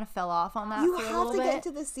 but I kind of fell off on that. You for a have little to bit. get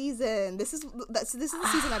into the season. This is the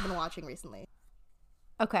season I've been watching recently.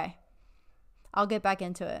 Okay. I'll get back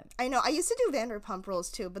into it. I know. I used to do Vanderpump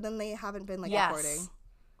Rules too, but then they haven't been like recording.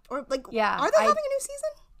 Or like, yeah, are they having a new season?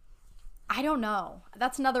 I don't know.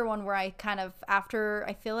 That's another one where I kind of, after,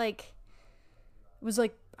 I feel like it was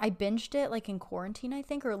like, I binged it like in quarantine, I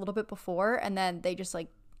think, or a little bit before, and then they just like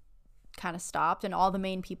kind of stopped, and all the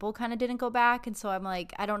main people kind of didn't go back, and so I'm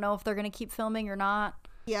like, I don't know if they're gonna keep filming or not.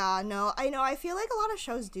 Yeah, no, I know. I feel like a lot of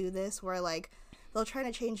shows do this where like they'll try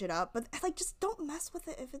to change it up, but like just don't mess with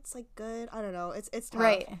it if it's like good. I don't know. It's tough.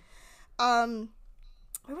 Right.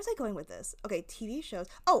 where was I going with this? Okay, TV shows.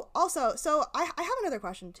 Oh, also, so I have another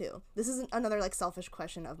question too. This isn't another like selfish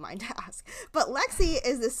question of mine to ask. But Lexi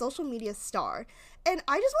is this social media star. And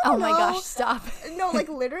I just want to know. Oh my gosh, stop. No, like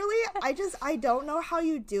literally, I don't know how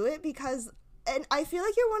you do it because, and I feel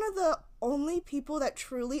like you're one of the only people that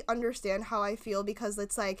truly understand how I feel, because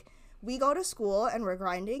it's like, we go to school and we're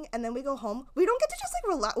grinding, and then we go home. We don't get to just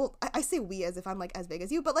like relax. Well, I say we as if I'm like as big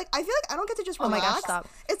as you, but like I feel like I don't get to just relax. Oh my gosh, stop.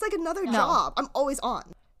 It's like another job. I'm always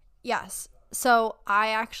on. Yes. So I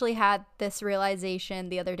actually had this realization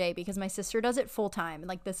the other day because my sister does it full time.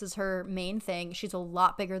 Like, this is her main thing. She's a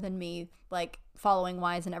lot bigger than me, like following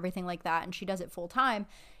wise and everything like that. And she does it full time.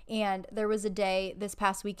 And there was a day this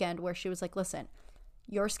past weekend where she was like, listen,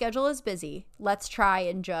 your schedule is busy. Let's try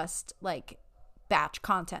and just like batch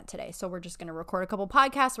content today. So we're just going to record a couple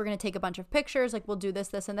podcasts. We're going to take a bunch of pictures. Like, we'll do this,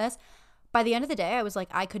 this, and this. By the end of the day, I was like,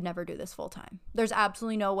 I could never do this full time. There's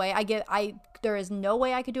absolutely no way. There is no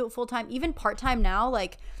way I could do it full time. Even part time now,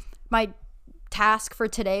 like my task for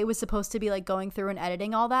today was supposed to be like going through and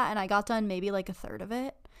editing all that, and I got done maybe like a third of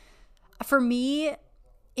it. For me,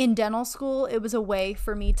 in dental school, it was a way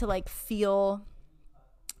for me to like feel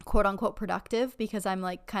quote unquote productive, because I'm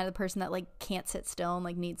like kind of the person that like can't sit still and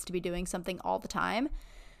like needs to be doing something all the time.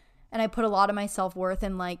 And I put a lot of my self-worth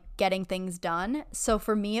in like getting things done. So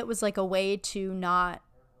for me, it was like a way to not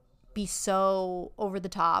be so over the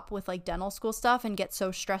top with like dental school stuff and get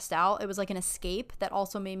so stressed out. It was like an escape that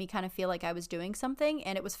also made me kind of feel like I was doing something,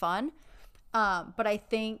 and it was fun. But I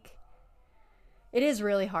think it is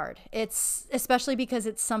really hard. It's especially because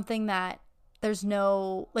it's something that there's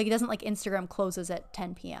no, like, it doesn't like Instagram closes at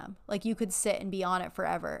 10 p.m. Like, you could sit and be on it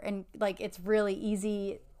forever. And like, it's really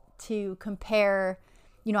easy to compare,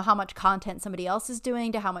 you know, how much content somebody else is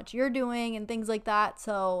doing to how much you're doing and things like that.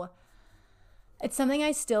 So it's something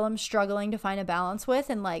I still am struggling to find a balance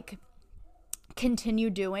with and like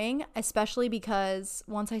continue doing, especially because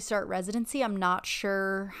once I start residency, I'm not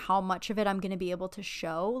sure how much of it I'm going to be able to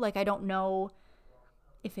show. Like, I don't know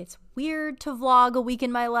if it's weird to vlog a week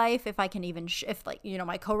in my life, if I can even, if like, you know,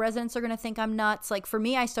 my co-residents are going to think I'm nuts. Like, for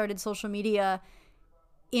me, I started social media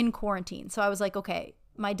in quarantine. So I was like, okay,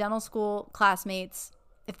 my dental school classmates,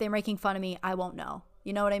 if they're making fun of me, I won't know.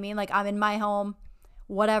 You know what I mean? Like, I'm in my home,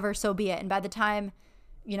 whatever, so be it. And by the time,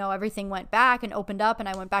 you know, everything went back and opened up and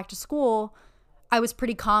I went back to school, I was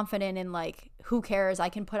pretty confident in like, who cares? I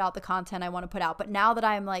can put out the content I want to put out. But now that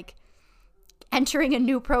I'm like entering a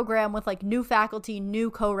new program with like new faculty, new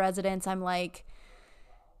co-residents, I'm like,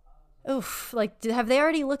 oof, like, have they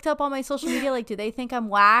already looked up all my social media? Like, do they think I'm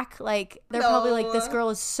whack? Like, they're probably like, this girl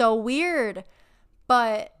is so weird.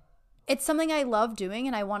 But it's something I love doing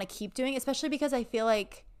and I want to keep doing, especially because I feel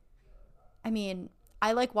like, I mean,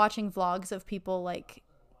 I like watching vlogs of people like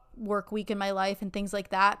work week in my life and things like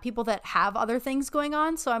that, people that have other things going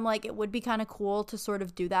on. So I'm like, it would be kind of cool to sort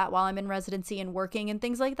of do that while I'm in residency and working and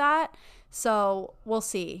things like that. So we'll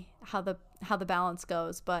see how the balance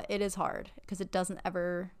goes, but it is hard because it doesn't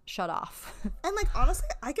ever shut off. And like, honestly,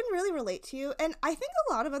 I can really relate to you, and I think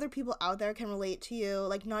a lot of other people out there can relate to you.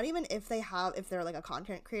 Like, not even if they're like a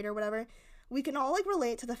content creator or whatever, we can all like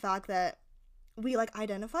relate to the fact that we like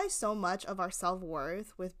identify so much of our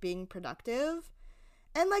self-worth with being productive.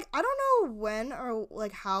 And like, I don't know when or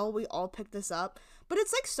like how we all picked this up, but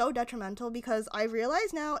it's like so detrimental because I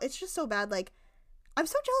realize now it's just so bad. Like, I'm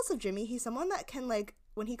so jealous of Jimmy. He's someone that can like,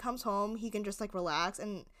 when he comes home, he can just like relax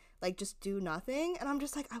and like just do nothing. And I'm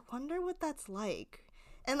just like, I wonder what that's like.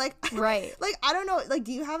 And like, right. Like, I don't know, like,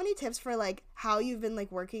 do you have any tips for like how you've been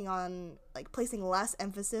like working on like placing less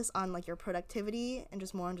emphasis on like your productivity and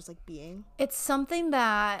just more on just like being? It's something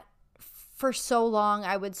that for so long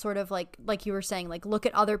I would sort of like you were saying, like look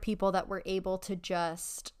at other people that were able to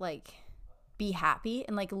just like be happy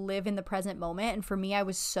and like live in the present moment. And for me, I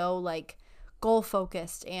was so like goal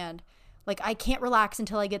focused and like I can't relax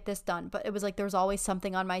until I get this done. But it was like there was always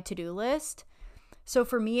something on my to-do list. So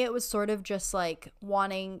for me, it was sort of just like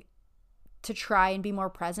wanting to try and be more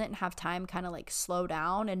present and have time kind of like slow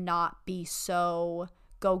down and not be so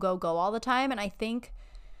go, go, go all the time. And I think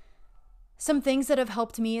some things that have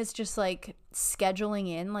helped me is just like scheduling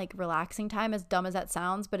in like relaxing time, as dumb as that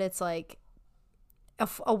sounds, but it's like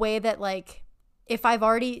a way that like if I've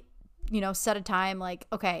already, you know, set a time like,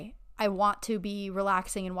 okay, I want to be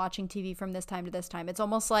relaxing and watching TV from this time to this time. It's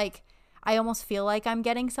almost like I almost feel like I'm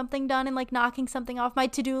getting something done and like knocking something off my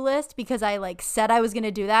to-do list because I like said I was going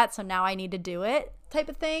to do that. So now I need to do it type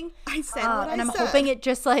of thing. I said what I and I'm said. hoping it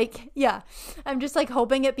just like, yeah, I'm just like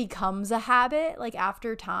hoping it becomes a habit like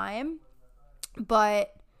after time.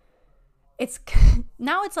 But it's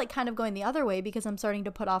now it's like kind of going the other way because I'm starting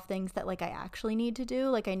to put off things that like I actually need to do.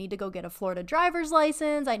 Like I need to go get a Florida driver's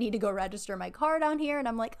license. I need to go register my car down here. And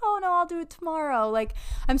I'm like, oh no, I'll do it tomorrow. Like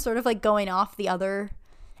I'm sort of like going off the other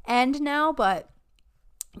end now, but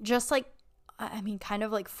just like, I mean, kind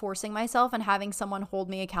of like forcing myself and having someone hold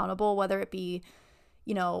me accountable, whether it be,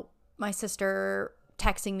 you know, my sister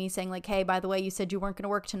texting me saying like, hey, by the way, you said you weren't going to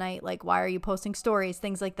work tonight. Like, why are you posting stories?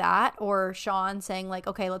 Things like that. Or Sean saying like,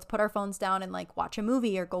 okay, let's put our phones down and like watch a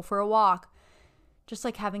movie or go for a walk. Just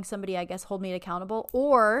like having somebody, I guess, hold me accountable,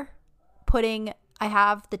 or I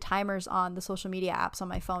have the timers on the social media apps on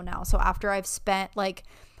my phone now. So after I've spent like,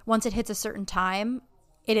 once it hits a certain time,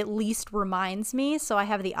 it at least reminds me. So I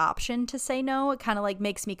have the option to say no. It kind of like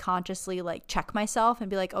makes me consciously like check myself and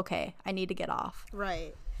be like, okay, I need to get off.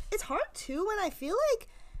 Right. It's hard too when I feel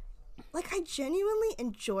like I genuinely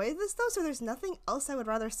enjoy this though, so there's nothing else I would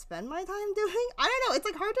rather spend my time doing. I don't know, it's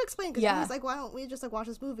like hard to explain because he's like, why don't we just like watch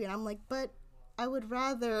this movie? And I'm like, but I would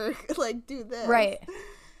rather like do this. Right.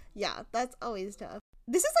 Yeah, that's always tough.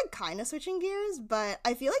 This is like kind of switching gears, but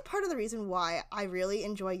I feel like part of the reason why I really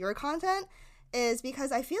enjoy your content is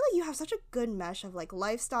because I feel like you have such a good mesh of like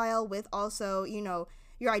lifestyle with also, you know,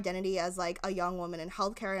 your identity as like a young woman in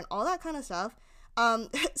healthcare and all that kind of stuff.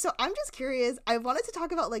 So I'm just curious, I wanted to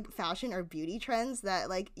talk about like fashion or beauty trends that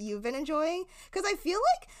like you've been enjoying, because I feel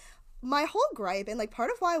like my whole gripe and like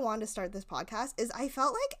part of why I wanted to start this podcast is I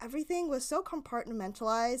felt like everything was so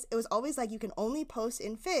compartmentalized. It was always like you can only post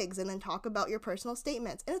in figs and then talk about your personal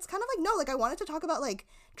statements, and it's kind of like, no, like I wanted to talk about like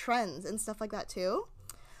trends and stuff like that too.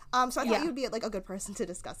 So I thought you'd be like a good person to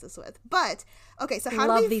discuss this with. But okay, so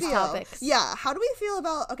how do we feel? Topics. Yeah, how do we feel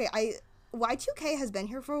about Y2K has been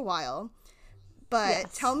here for a while.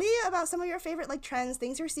 But tell me about some of your favorite like trends,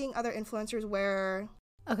 things you're seeing other influencers wear.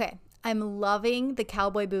 Okay, I'm loving the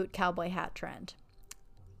cowboy boot, cowboy hat trend.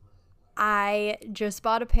 I just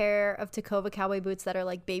bought a pair of Tacova cowboy boots that are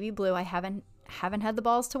like baby blue. I haven't had the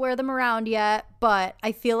balls to wear them around yet, but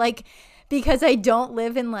I feel like because I don't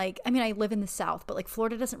live in like, I mean, I live in the South, but like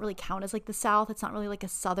Florida doesn't really count as like the South. It's not really like a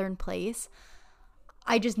Southern place.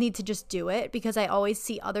 I just need to just do it because I always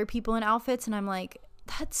see other people in outfits and I'm like,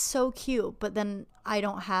 that's so cute, but then I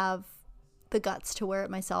don't have the guts to wear it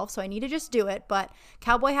myself, so I need to just do it. But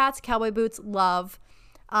cowboy hats, cowboy boots, love.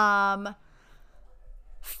 I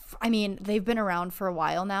mean, they've been around for a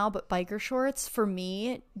while now, but biker shorts, for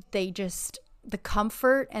me, the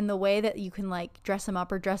comfort and the way that you can like dress them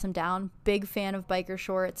up or dress them down. Big fan of biker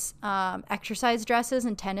shorts. Exercise dresses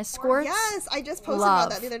and tennis skirts. Yes, I just posted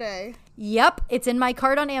about that the other day. Yep, it's in my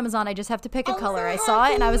cart on Amazon. I just have to pick a color. I saw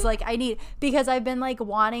it and I was like, because I've been like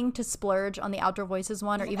wanting to splurge on the Outdoor Voices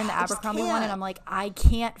one or even the Abercrombie one, and I'm like, I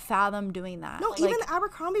can't fathom doing that. No, like, even the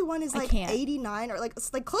Abercrombie one is like 89 or like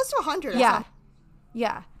it's like close to 100.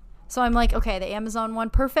 Yeah. So I'm like, okay, the Amazon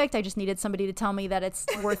one, perfect. I just needed somebody to tell me that it's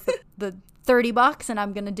worth the $30 and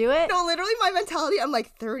I'm gonna do it. No, literally my mentality, I'm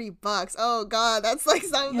like, $30. Oh god, that's like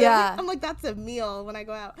something. Yeah. I'm like, that's a meal when I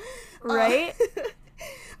go out. Right?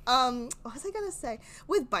 What was I gonna say?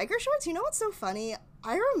 With biker shorts, you know what's so funny?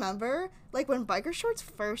 I remember like when biker shorts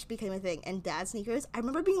first became a thing and dad sneakers, I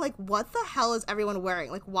remember being like, what the hell is everyone wearing?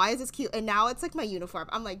 Like, why is this cute? And now it's like my uniform.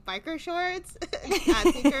 I'm like, biker shorts, dad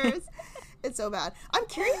sneakers. It's so bad. I'm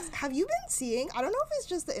curious, have you been seeing, I don't know if it's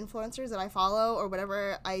just the influencers that I follow or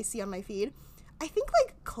whatever I see on my feed, I think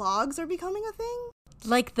like clogs are becoming a thing.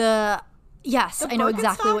 Like yes, I know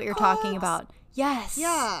exactly what you're clogs. talking about. Yes.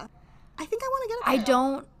 Yeah. I think I want to get a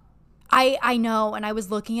pair. I know, and I was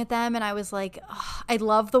looking at them and I was like, ugh, I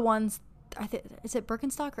love the ones, is it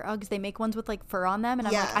Birkenstock or Uggs? They make ones with like fur on them, and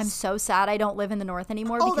I'm like, I'm so sad I don't live in the North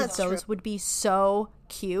anymore because those would be so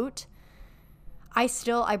cute.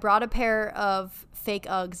 I brought a pair of fake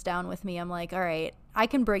Uggs down with me. I'm like, all right, I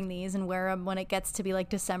can bring these and wear them when it gets to be like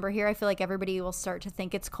December here. I feel like everybody will start to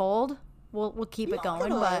think it's cold. We'll keep it going.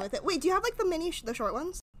 But with it. Wait, do you have like the short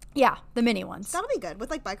ones? Yeah, the mini ones. That'll be good.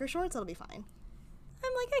 With like biker shorts, that'll be fine.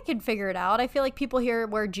 I'm like, I could figure it out. I feel like people here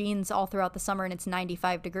wear jeans all throughout the summer and it's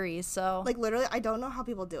 95 degrees. So like literally, I don't know how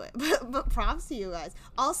people do it, but props to you guys.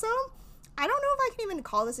 Also, I don't know if I can even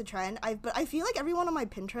call this a trend. But I feel like everyone on my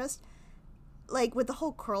Pinterest, like with the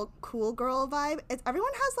whole cool girl vibe,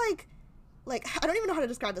 everyone has like I don't even know how to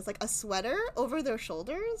describe this, like a sweater over their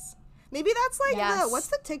shoulders. Maybe that's like what's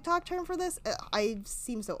the TikTok term for this? I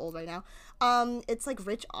seem so old right now. It's like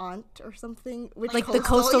rich aunt or something. Like the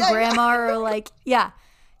coastal grandma or like, yeah.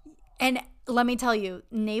 And let me tell you,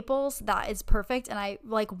 Naples, that is perfect. And I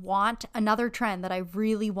like want another trend that I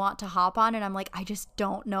really want to hop on. And I'm like, I just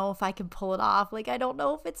don't know if I can pull it off. Like, I don't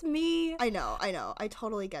know if it's me. I know. I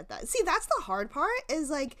totally get that. See, that's the hard part is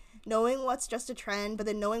like knowing what's just a trend, but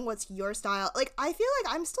then knowing what's your style. Like, I feel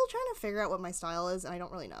like I'm still trying to figure out what my style is, and I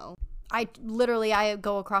don't really know. I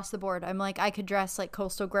go across the board. I'm like, I could dress like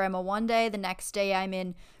coastal grandma one day. The next day I'm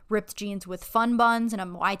in ripped jeans with fun buns and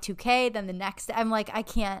I'm Y2K. Then the next day I'm like, I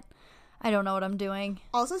don't know what I'm doing.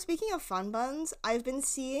 Also, speaking of fun buns, I've been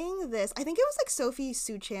seeing this. I think it was like Sophie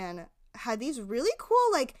Suchan had these really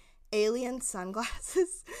cool like alien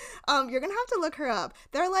sunglasses. You're gonna have to look her up.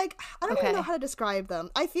 They're like, I don't even know how to describe them.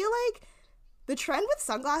 I feel like the trend with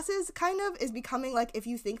sunglasses kind of is becoming like, if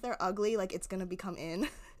you think they're ugly, like it's gonna become in.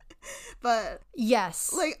 But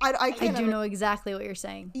yes, like I do know exactly what you're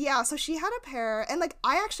saying. Yeah, so she had a pair, and like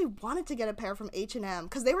I actually wanted to get a pair from H&M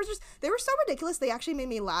because they were so ridiculous. They actually made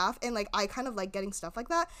me laugh, and like I kind of like getting stuff like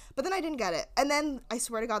that. But then I didn't get it, and then I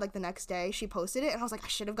swear to God, like the next day she posted it, and I was like, I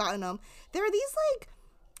should have gotten them. There are these like,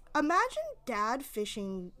 imagine dad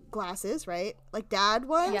fishing glasses, right? Like dad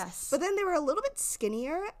ones. Yes. But then they were a little bit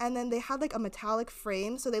skinnier, and then they had like a metallic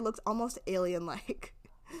frame, so they looked almost alien-like.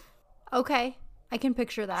 Okay. I can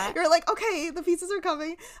picture that. You're like, okay, the pieces are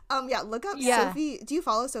coming. Yeah, look up Yeah. Sophie. Do you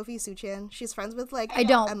follow Sophie Suchan? She's friends with like I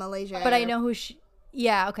don't, Emma Leger. but I know who she.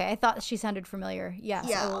 Yeah, okay. I thought she sounded familiar. Yes,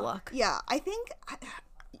 Yeah, I will look. Yeah, I think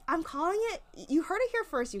I'm calling it. You heard it here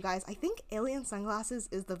first, you guys. I think alien sunglasses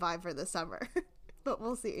is the vibe for this summer, but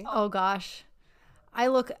we'll see. Oh gosh.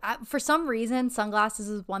 For some reason, sunglasses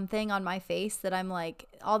is one thing on my face that I'm like,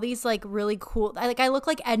 all these like really cool, I look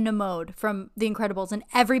like Edna Mode from The Incredibles, and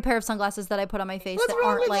every pair of sunglasses that I put on my face What's that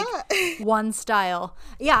wrong aren't with like that? one style.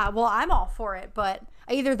 Yeah, well, I'm all for it, but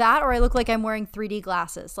either that or I look like I'm wearing 3D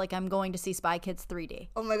glasses, like I'm going to see Spy Kids 3D.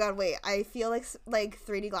 Oh my God, wait, I feel like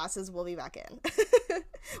 3D glasses will be back in.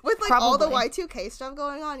 With like Probably. all the Y2K stuff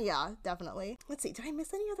going on, yeah, definitely. Let's see, did I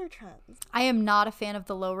miss any other trends? I am not a fan of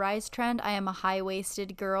the low-rise trend. I am a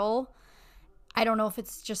high-waisted girl. I don't know if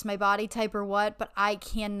it's just my body type or what, but I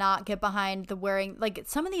cannot get behind the wearing, like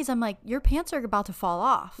some of these I'm like, your pants are about to fall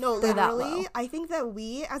off. No, They're that literally, low. I think that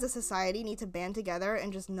we as a society need to band together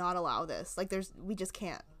and just not allow this. Like we just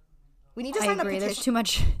can't. We need to I sign agree. a There's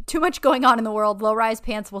petition. too much going on in the world. Low-rise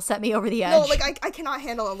pants will set me over the edge. No, like I cannot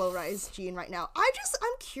handle a low-rise jean right now.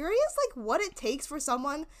 I'm curious like what it takes for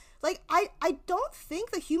someone, like I don't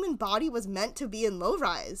think the human body was meant to be in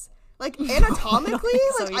low-rise. Like anatomically,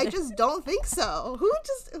 so like I either. just don't think so.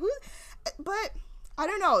 But I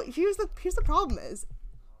don't know. Here's the problem is,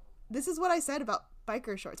 this is what I said about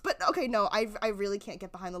biker shorts. But okay, no, I really can't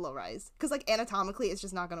get behind the low-rise because like anatomically it's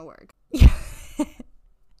just not gonna work.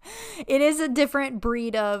 It is a different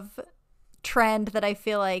breed of trend that I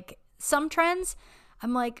feel like some trends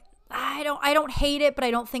I'm like, I don't hate it, but I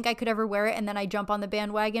don't think I could ever wear it, and then I jump on the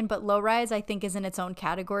bandwagon. But low rise I think is in its own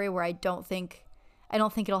category where I don't think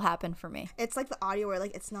it'll happen for me. It's like the audio where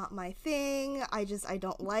like it's not my thing. I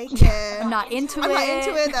don't like it. I'm not into it. I'm not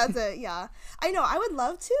into it. That's it. Yeah. I know. I would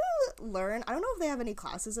love to learn. I don't know if they have any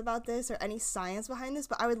classes about this or any science behind this,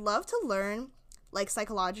 but I would love to learn like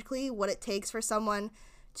psychologically what it takes for someone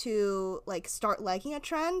to like start liking a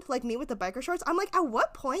trend. Like me with the biker shorts. I'm like, at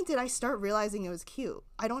what point did I start realizing it was cute?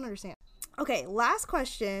 I don't understand. Okay, last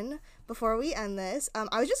question before we end this.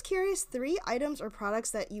 I was just curious, 3 items or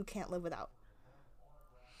products that you can't live without.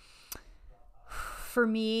 For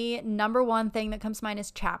me, number one thing that comes to mind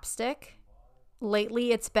is chapstick.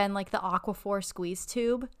 Lately, it's been like the Aquaphor squeeze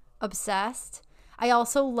tube. Obsessed. I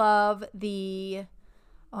also love the,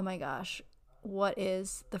 oh my gosh, what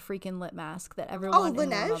is the freaking lip mask that everyone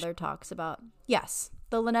and their mother talks about? Yes,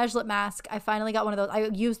 the Laneige lip mask. I finally got one of those. I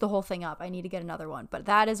used the whole thing up. I need to get another one, but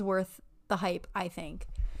that is worth the hype, I think.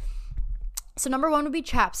 So number 1 would be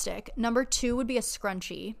chapstick. Number 2 would be a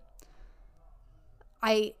scrunchie.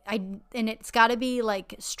 And it's got to be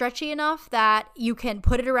like stretchy enough that you can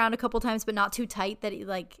put it around a couple times, but not too tight that it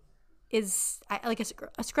like is like a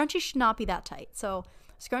scrunchie should not be that tight. So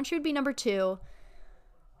scrunchie would be number 2.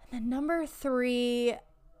 And then number 3,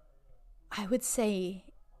 I would say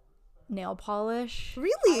nail polish.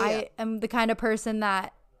 Really? I am the kind of person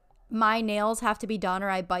that my nails have to be done or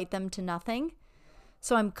I bite them to nothing.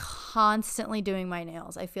 So I'm constantly doing my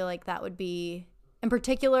nails. I feel like that would be, in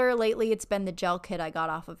particular, lately it's been the gel kit I got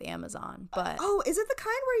off of Amazon. But oh, is it the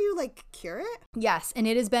kind where you like cure it? yes, and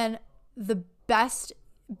it has been the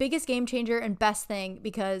biggest game changer and best thing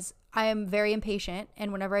because I am very impatient,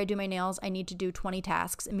 and whenever I do my nails, I need to do 20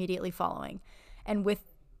 tasks immediately following. And with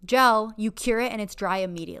gel, you cure it and it's dry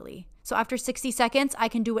immediately. So after 60 seconds, I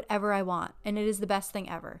can do whatever I want, and it is the best thing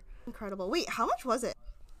ever. Incredible. Wait, how much was it?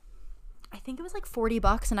 I think it was like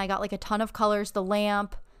 $40, and I got like a ton of colors, the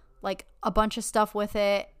lamp, like a bunch of stuff with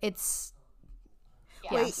it. It's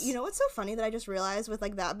Wait, Yes. you know what's so funny that I just realized with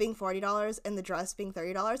like that being $40 and the dress being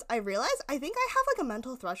 $30? I realized I think I have like a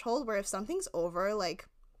mental threshold where if something's over like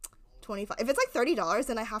 25, if it's like $30,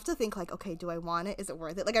 then I have to think like, okay, do I want it? Is it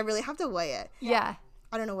worth it? Like I really have to weigh it. Yeah.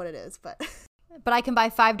 I don't know what it is, but But I can buy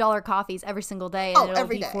 $5 coffees every single day, and it'll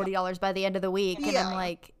every be day. $40 by the end of the week. And Yeah. I'm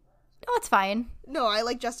like, oh, it's fine. no, I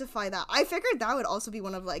like justify that. I figured that would also be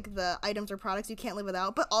one of like the items or products you can't live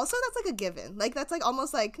without, but also that's like a given. Like that's like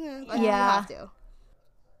almost like you have to.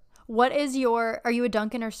 What is are you a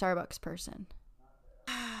Dunkin' or Starbucks person?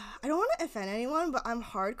 I don't want to offend anyone, but I'm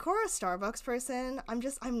hardcore a Starbucks person. I'm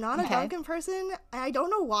not a Okay. Dunkin' person. I don't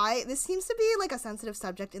know why. This seems to be like a sensitive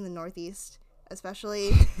subject in the Northeast,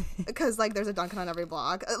 especially because like there's a Dunkin' on every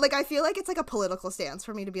block. Like I feel like it's like a political stance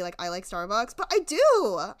for me to be like I like Starbucks, but I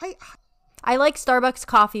do. I like Starbucks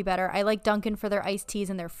coffee better. I like Dunkin' for their iced teas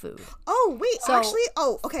and their food. Oh wait, So- actually,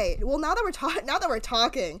 okay. Well, now that we're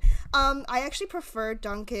talking, I actually prefer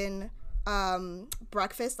Dunkin'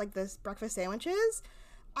 breakfast, like this breakfast sandwiches.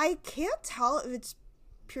 I can't tell if it's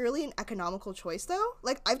purely an economical choice though.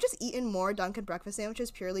 Like I've just eaten more Dunkin' breakfast sandwiches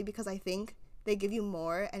purely because I think they give you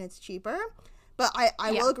more and it's cheaper. But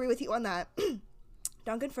I will agree with you on that.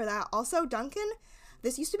 Dunkin' for that. Also, Dunkin',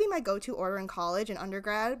 this used to be my go-to order in college and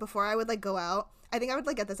undergrad before I would like go out. I think I would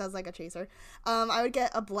like get this as like a chaser. I would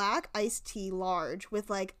get a black iced tea large with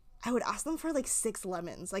like, I would ask them for like 6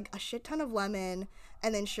 lemons, like a shit ton of lemon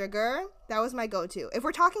and then sugar. That was my go-to. If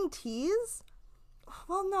we're talking teas,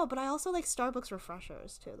 well, no, but I also like Starbucks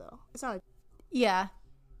refreshers too though. It's not a Yeah.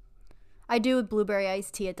 I do blueberry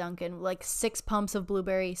iced tea at Dunkin', like 6 pumps of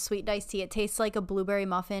blueberry sweetened iced tea. It tastes like a blueberry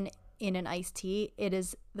muffin in an iced tea. It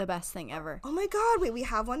is the best thing ever. Oh my god, wait, we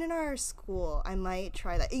have one in our school. I might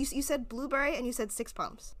try that. You said blueberry and you said 6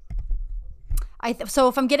 pumps. So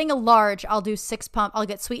if I'm getting a large, I'll do 6 pump. I'll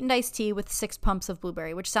get sweetened iced tea with 6 pumps of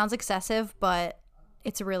blueberry, which sounds excessive, but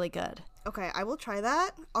it's really good. Okay, I will try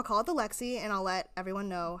that. I'll call it the Lexi and I'll let everyone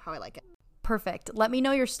know how I like it. Perfect. Let me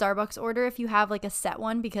know your Starbucks order if you have like a set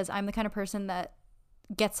one, because I'm the kind of person that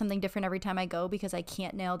gets something different every time I go because I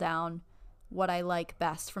can't nail down what I like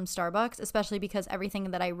best from Starbucks, especially because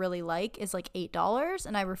everything that I really like is like $8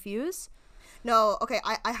 and I refuse. No, okay,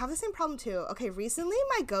 I have the same problem too. Okay, recently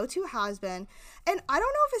my go-to has been, and I don't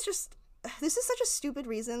know if it's just, this is such a stupid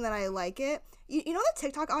reason that I like it. You know the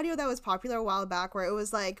TikTok audio that was popular a while back where it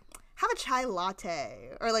was like, have a chai latte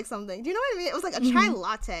or like something. Do you know what I mean? It was like a chai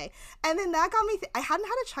latte. And then that got me, I hadn't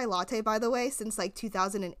had a chai latte, by the way, since like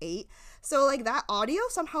 2008. So like that audio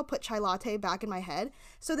somehow put chai latte back in my head.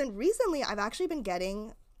 So then recently I've actually been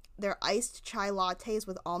getting their iced chai lattes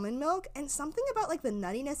with almond milk, and something about like the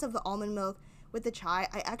nuttiness of the almond milk with the chai,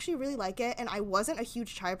 I actually really like it. And I wasn't a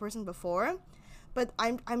huge chai person before, but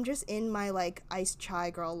I'm just in my like iced chai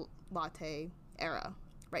girl latte era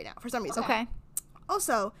right now for some reason. Okay.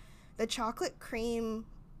 Also, the chocolate cream,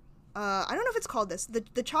 I don't know if it's called this,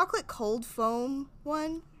 the chocolate cold foam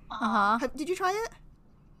one. Uh-huh. Did you try it?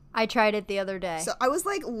 I tried it the other day. So I was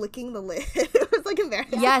like licking the lid. It was like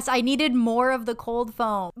embarrassing. Yes, I needed more of the cold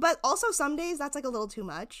foam. But also some days that's like a little too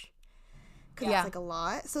much. Because Yeah. that's like a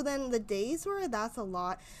lot. So then the days where that's a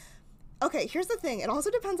lot. Okay, here's the thing. It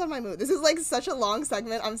also depends on my mood. This is like such a long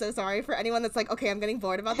segment. I'm so sorry for anyone that's like, okay, I'm getting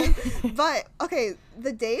bored about this. But okay,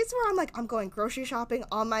 the days where I'm like, I'm going grocery shopping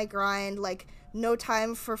on my grind, like no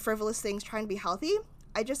time for frivolous things, trying to be healthy,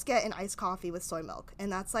 I just get an iced coffee with soy milk.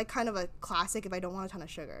 And that's like kind of a classic if I don't want a ton of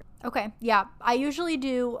sugar. Okay. Yeah. I usually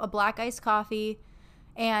do a black iced coffee.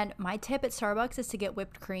 And my tip at Starbucks is to get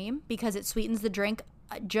whipped cream because it sweetens the drink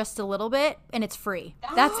just a little bit and it's free.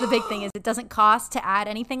 That's the big thing, is it doesn't cost to add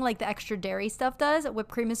anything like the extra dairy stuff does.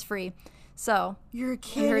 Whipped cream is free. So You're you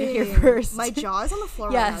kidding. heard it here first. My jaw is on the floor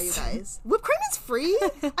right now, you Yes. guys. Whipped cream is free?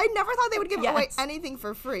 I never thought they would give away Yes. anything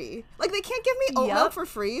for free. Like, they can't give me oat Yep. milk for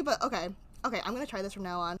free, but okay. Okay, I'm gonna try this from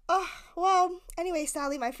now on. Well, anyway,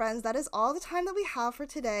 sadly, my friends, that is all the time that we have for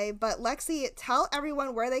today. But Lexi, tell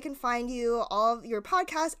everyone where they can find you, all of your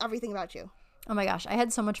podcasts, everything about you. Oh my gosh, I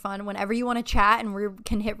had so much fun. Whenever you want to chat and we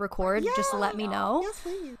can hit record, just let me know. Yes,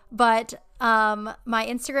 please. But my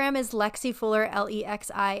Instagram is Lexi Fuller,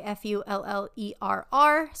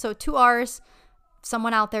 LexiFullerr. So 2 R's.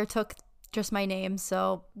 Someone out there took just my name,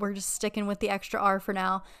 so we're just sticking with the extra R for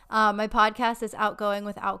now. My podcast is Outgoing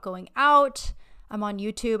Without Going Out. I'm on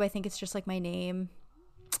YouTube. I think it's just like my name.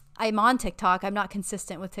 I'm on TikTok. I'm not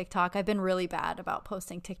consistent with TikTok. I've been really bad about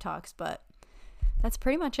posting TikToks, but that's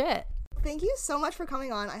pretty much it. Thank you so much for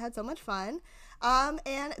coming on. I had so much fun.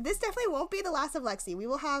 And this definitely won't be the last of Lexi. We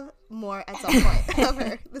will have more at some point of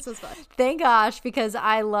her. This was fun. Thank gosh, because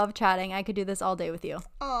I love chatting. I could do this all day with you.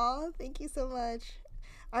 Aw, thank you so much.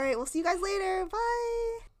 All right, we'll see you guys later.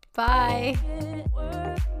 Bye. Bye.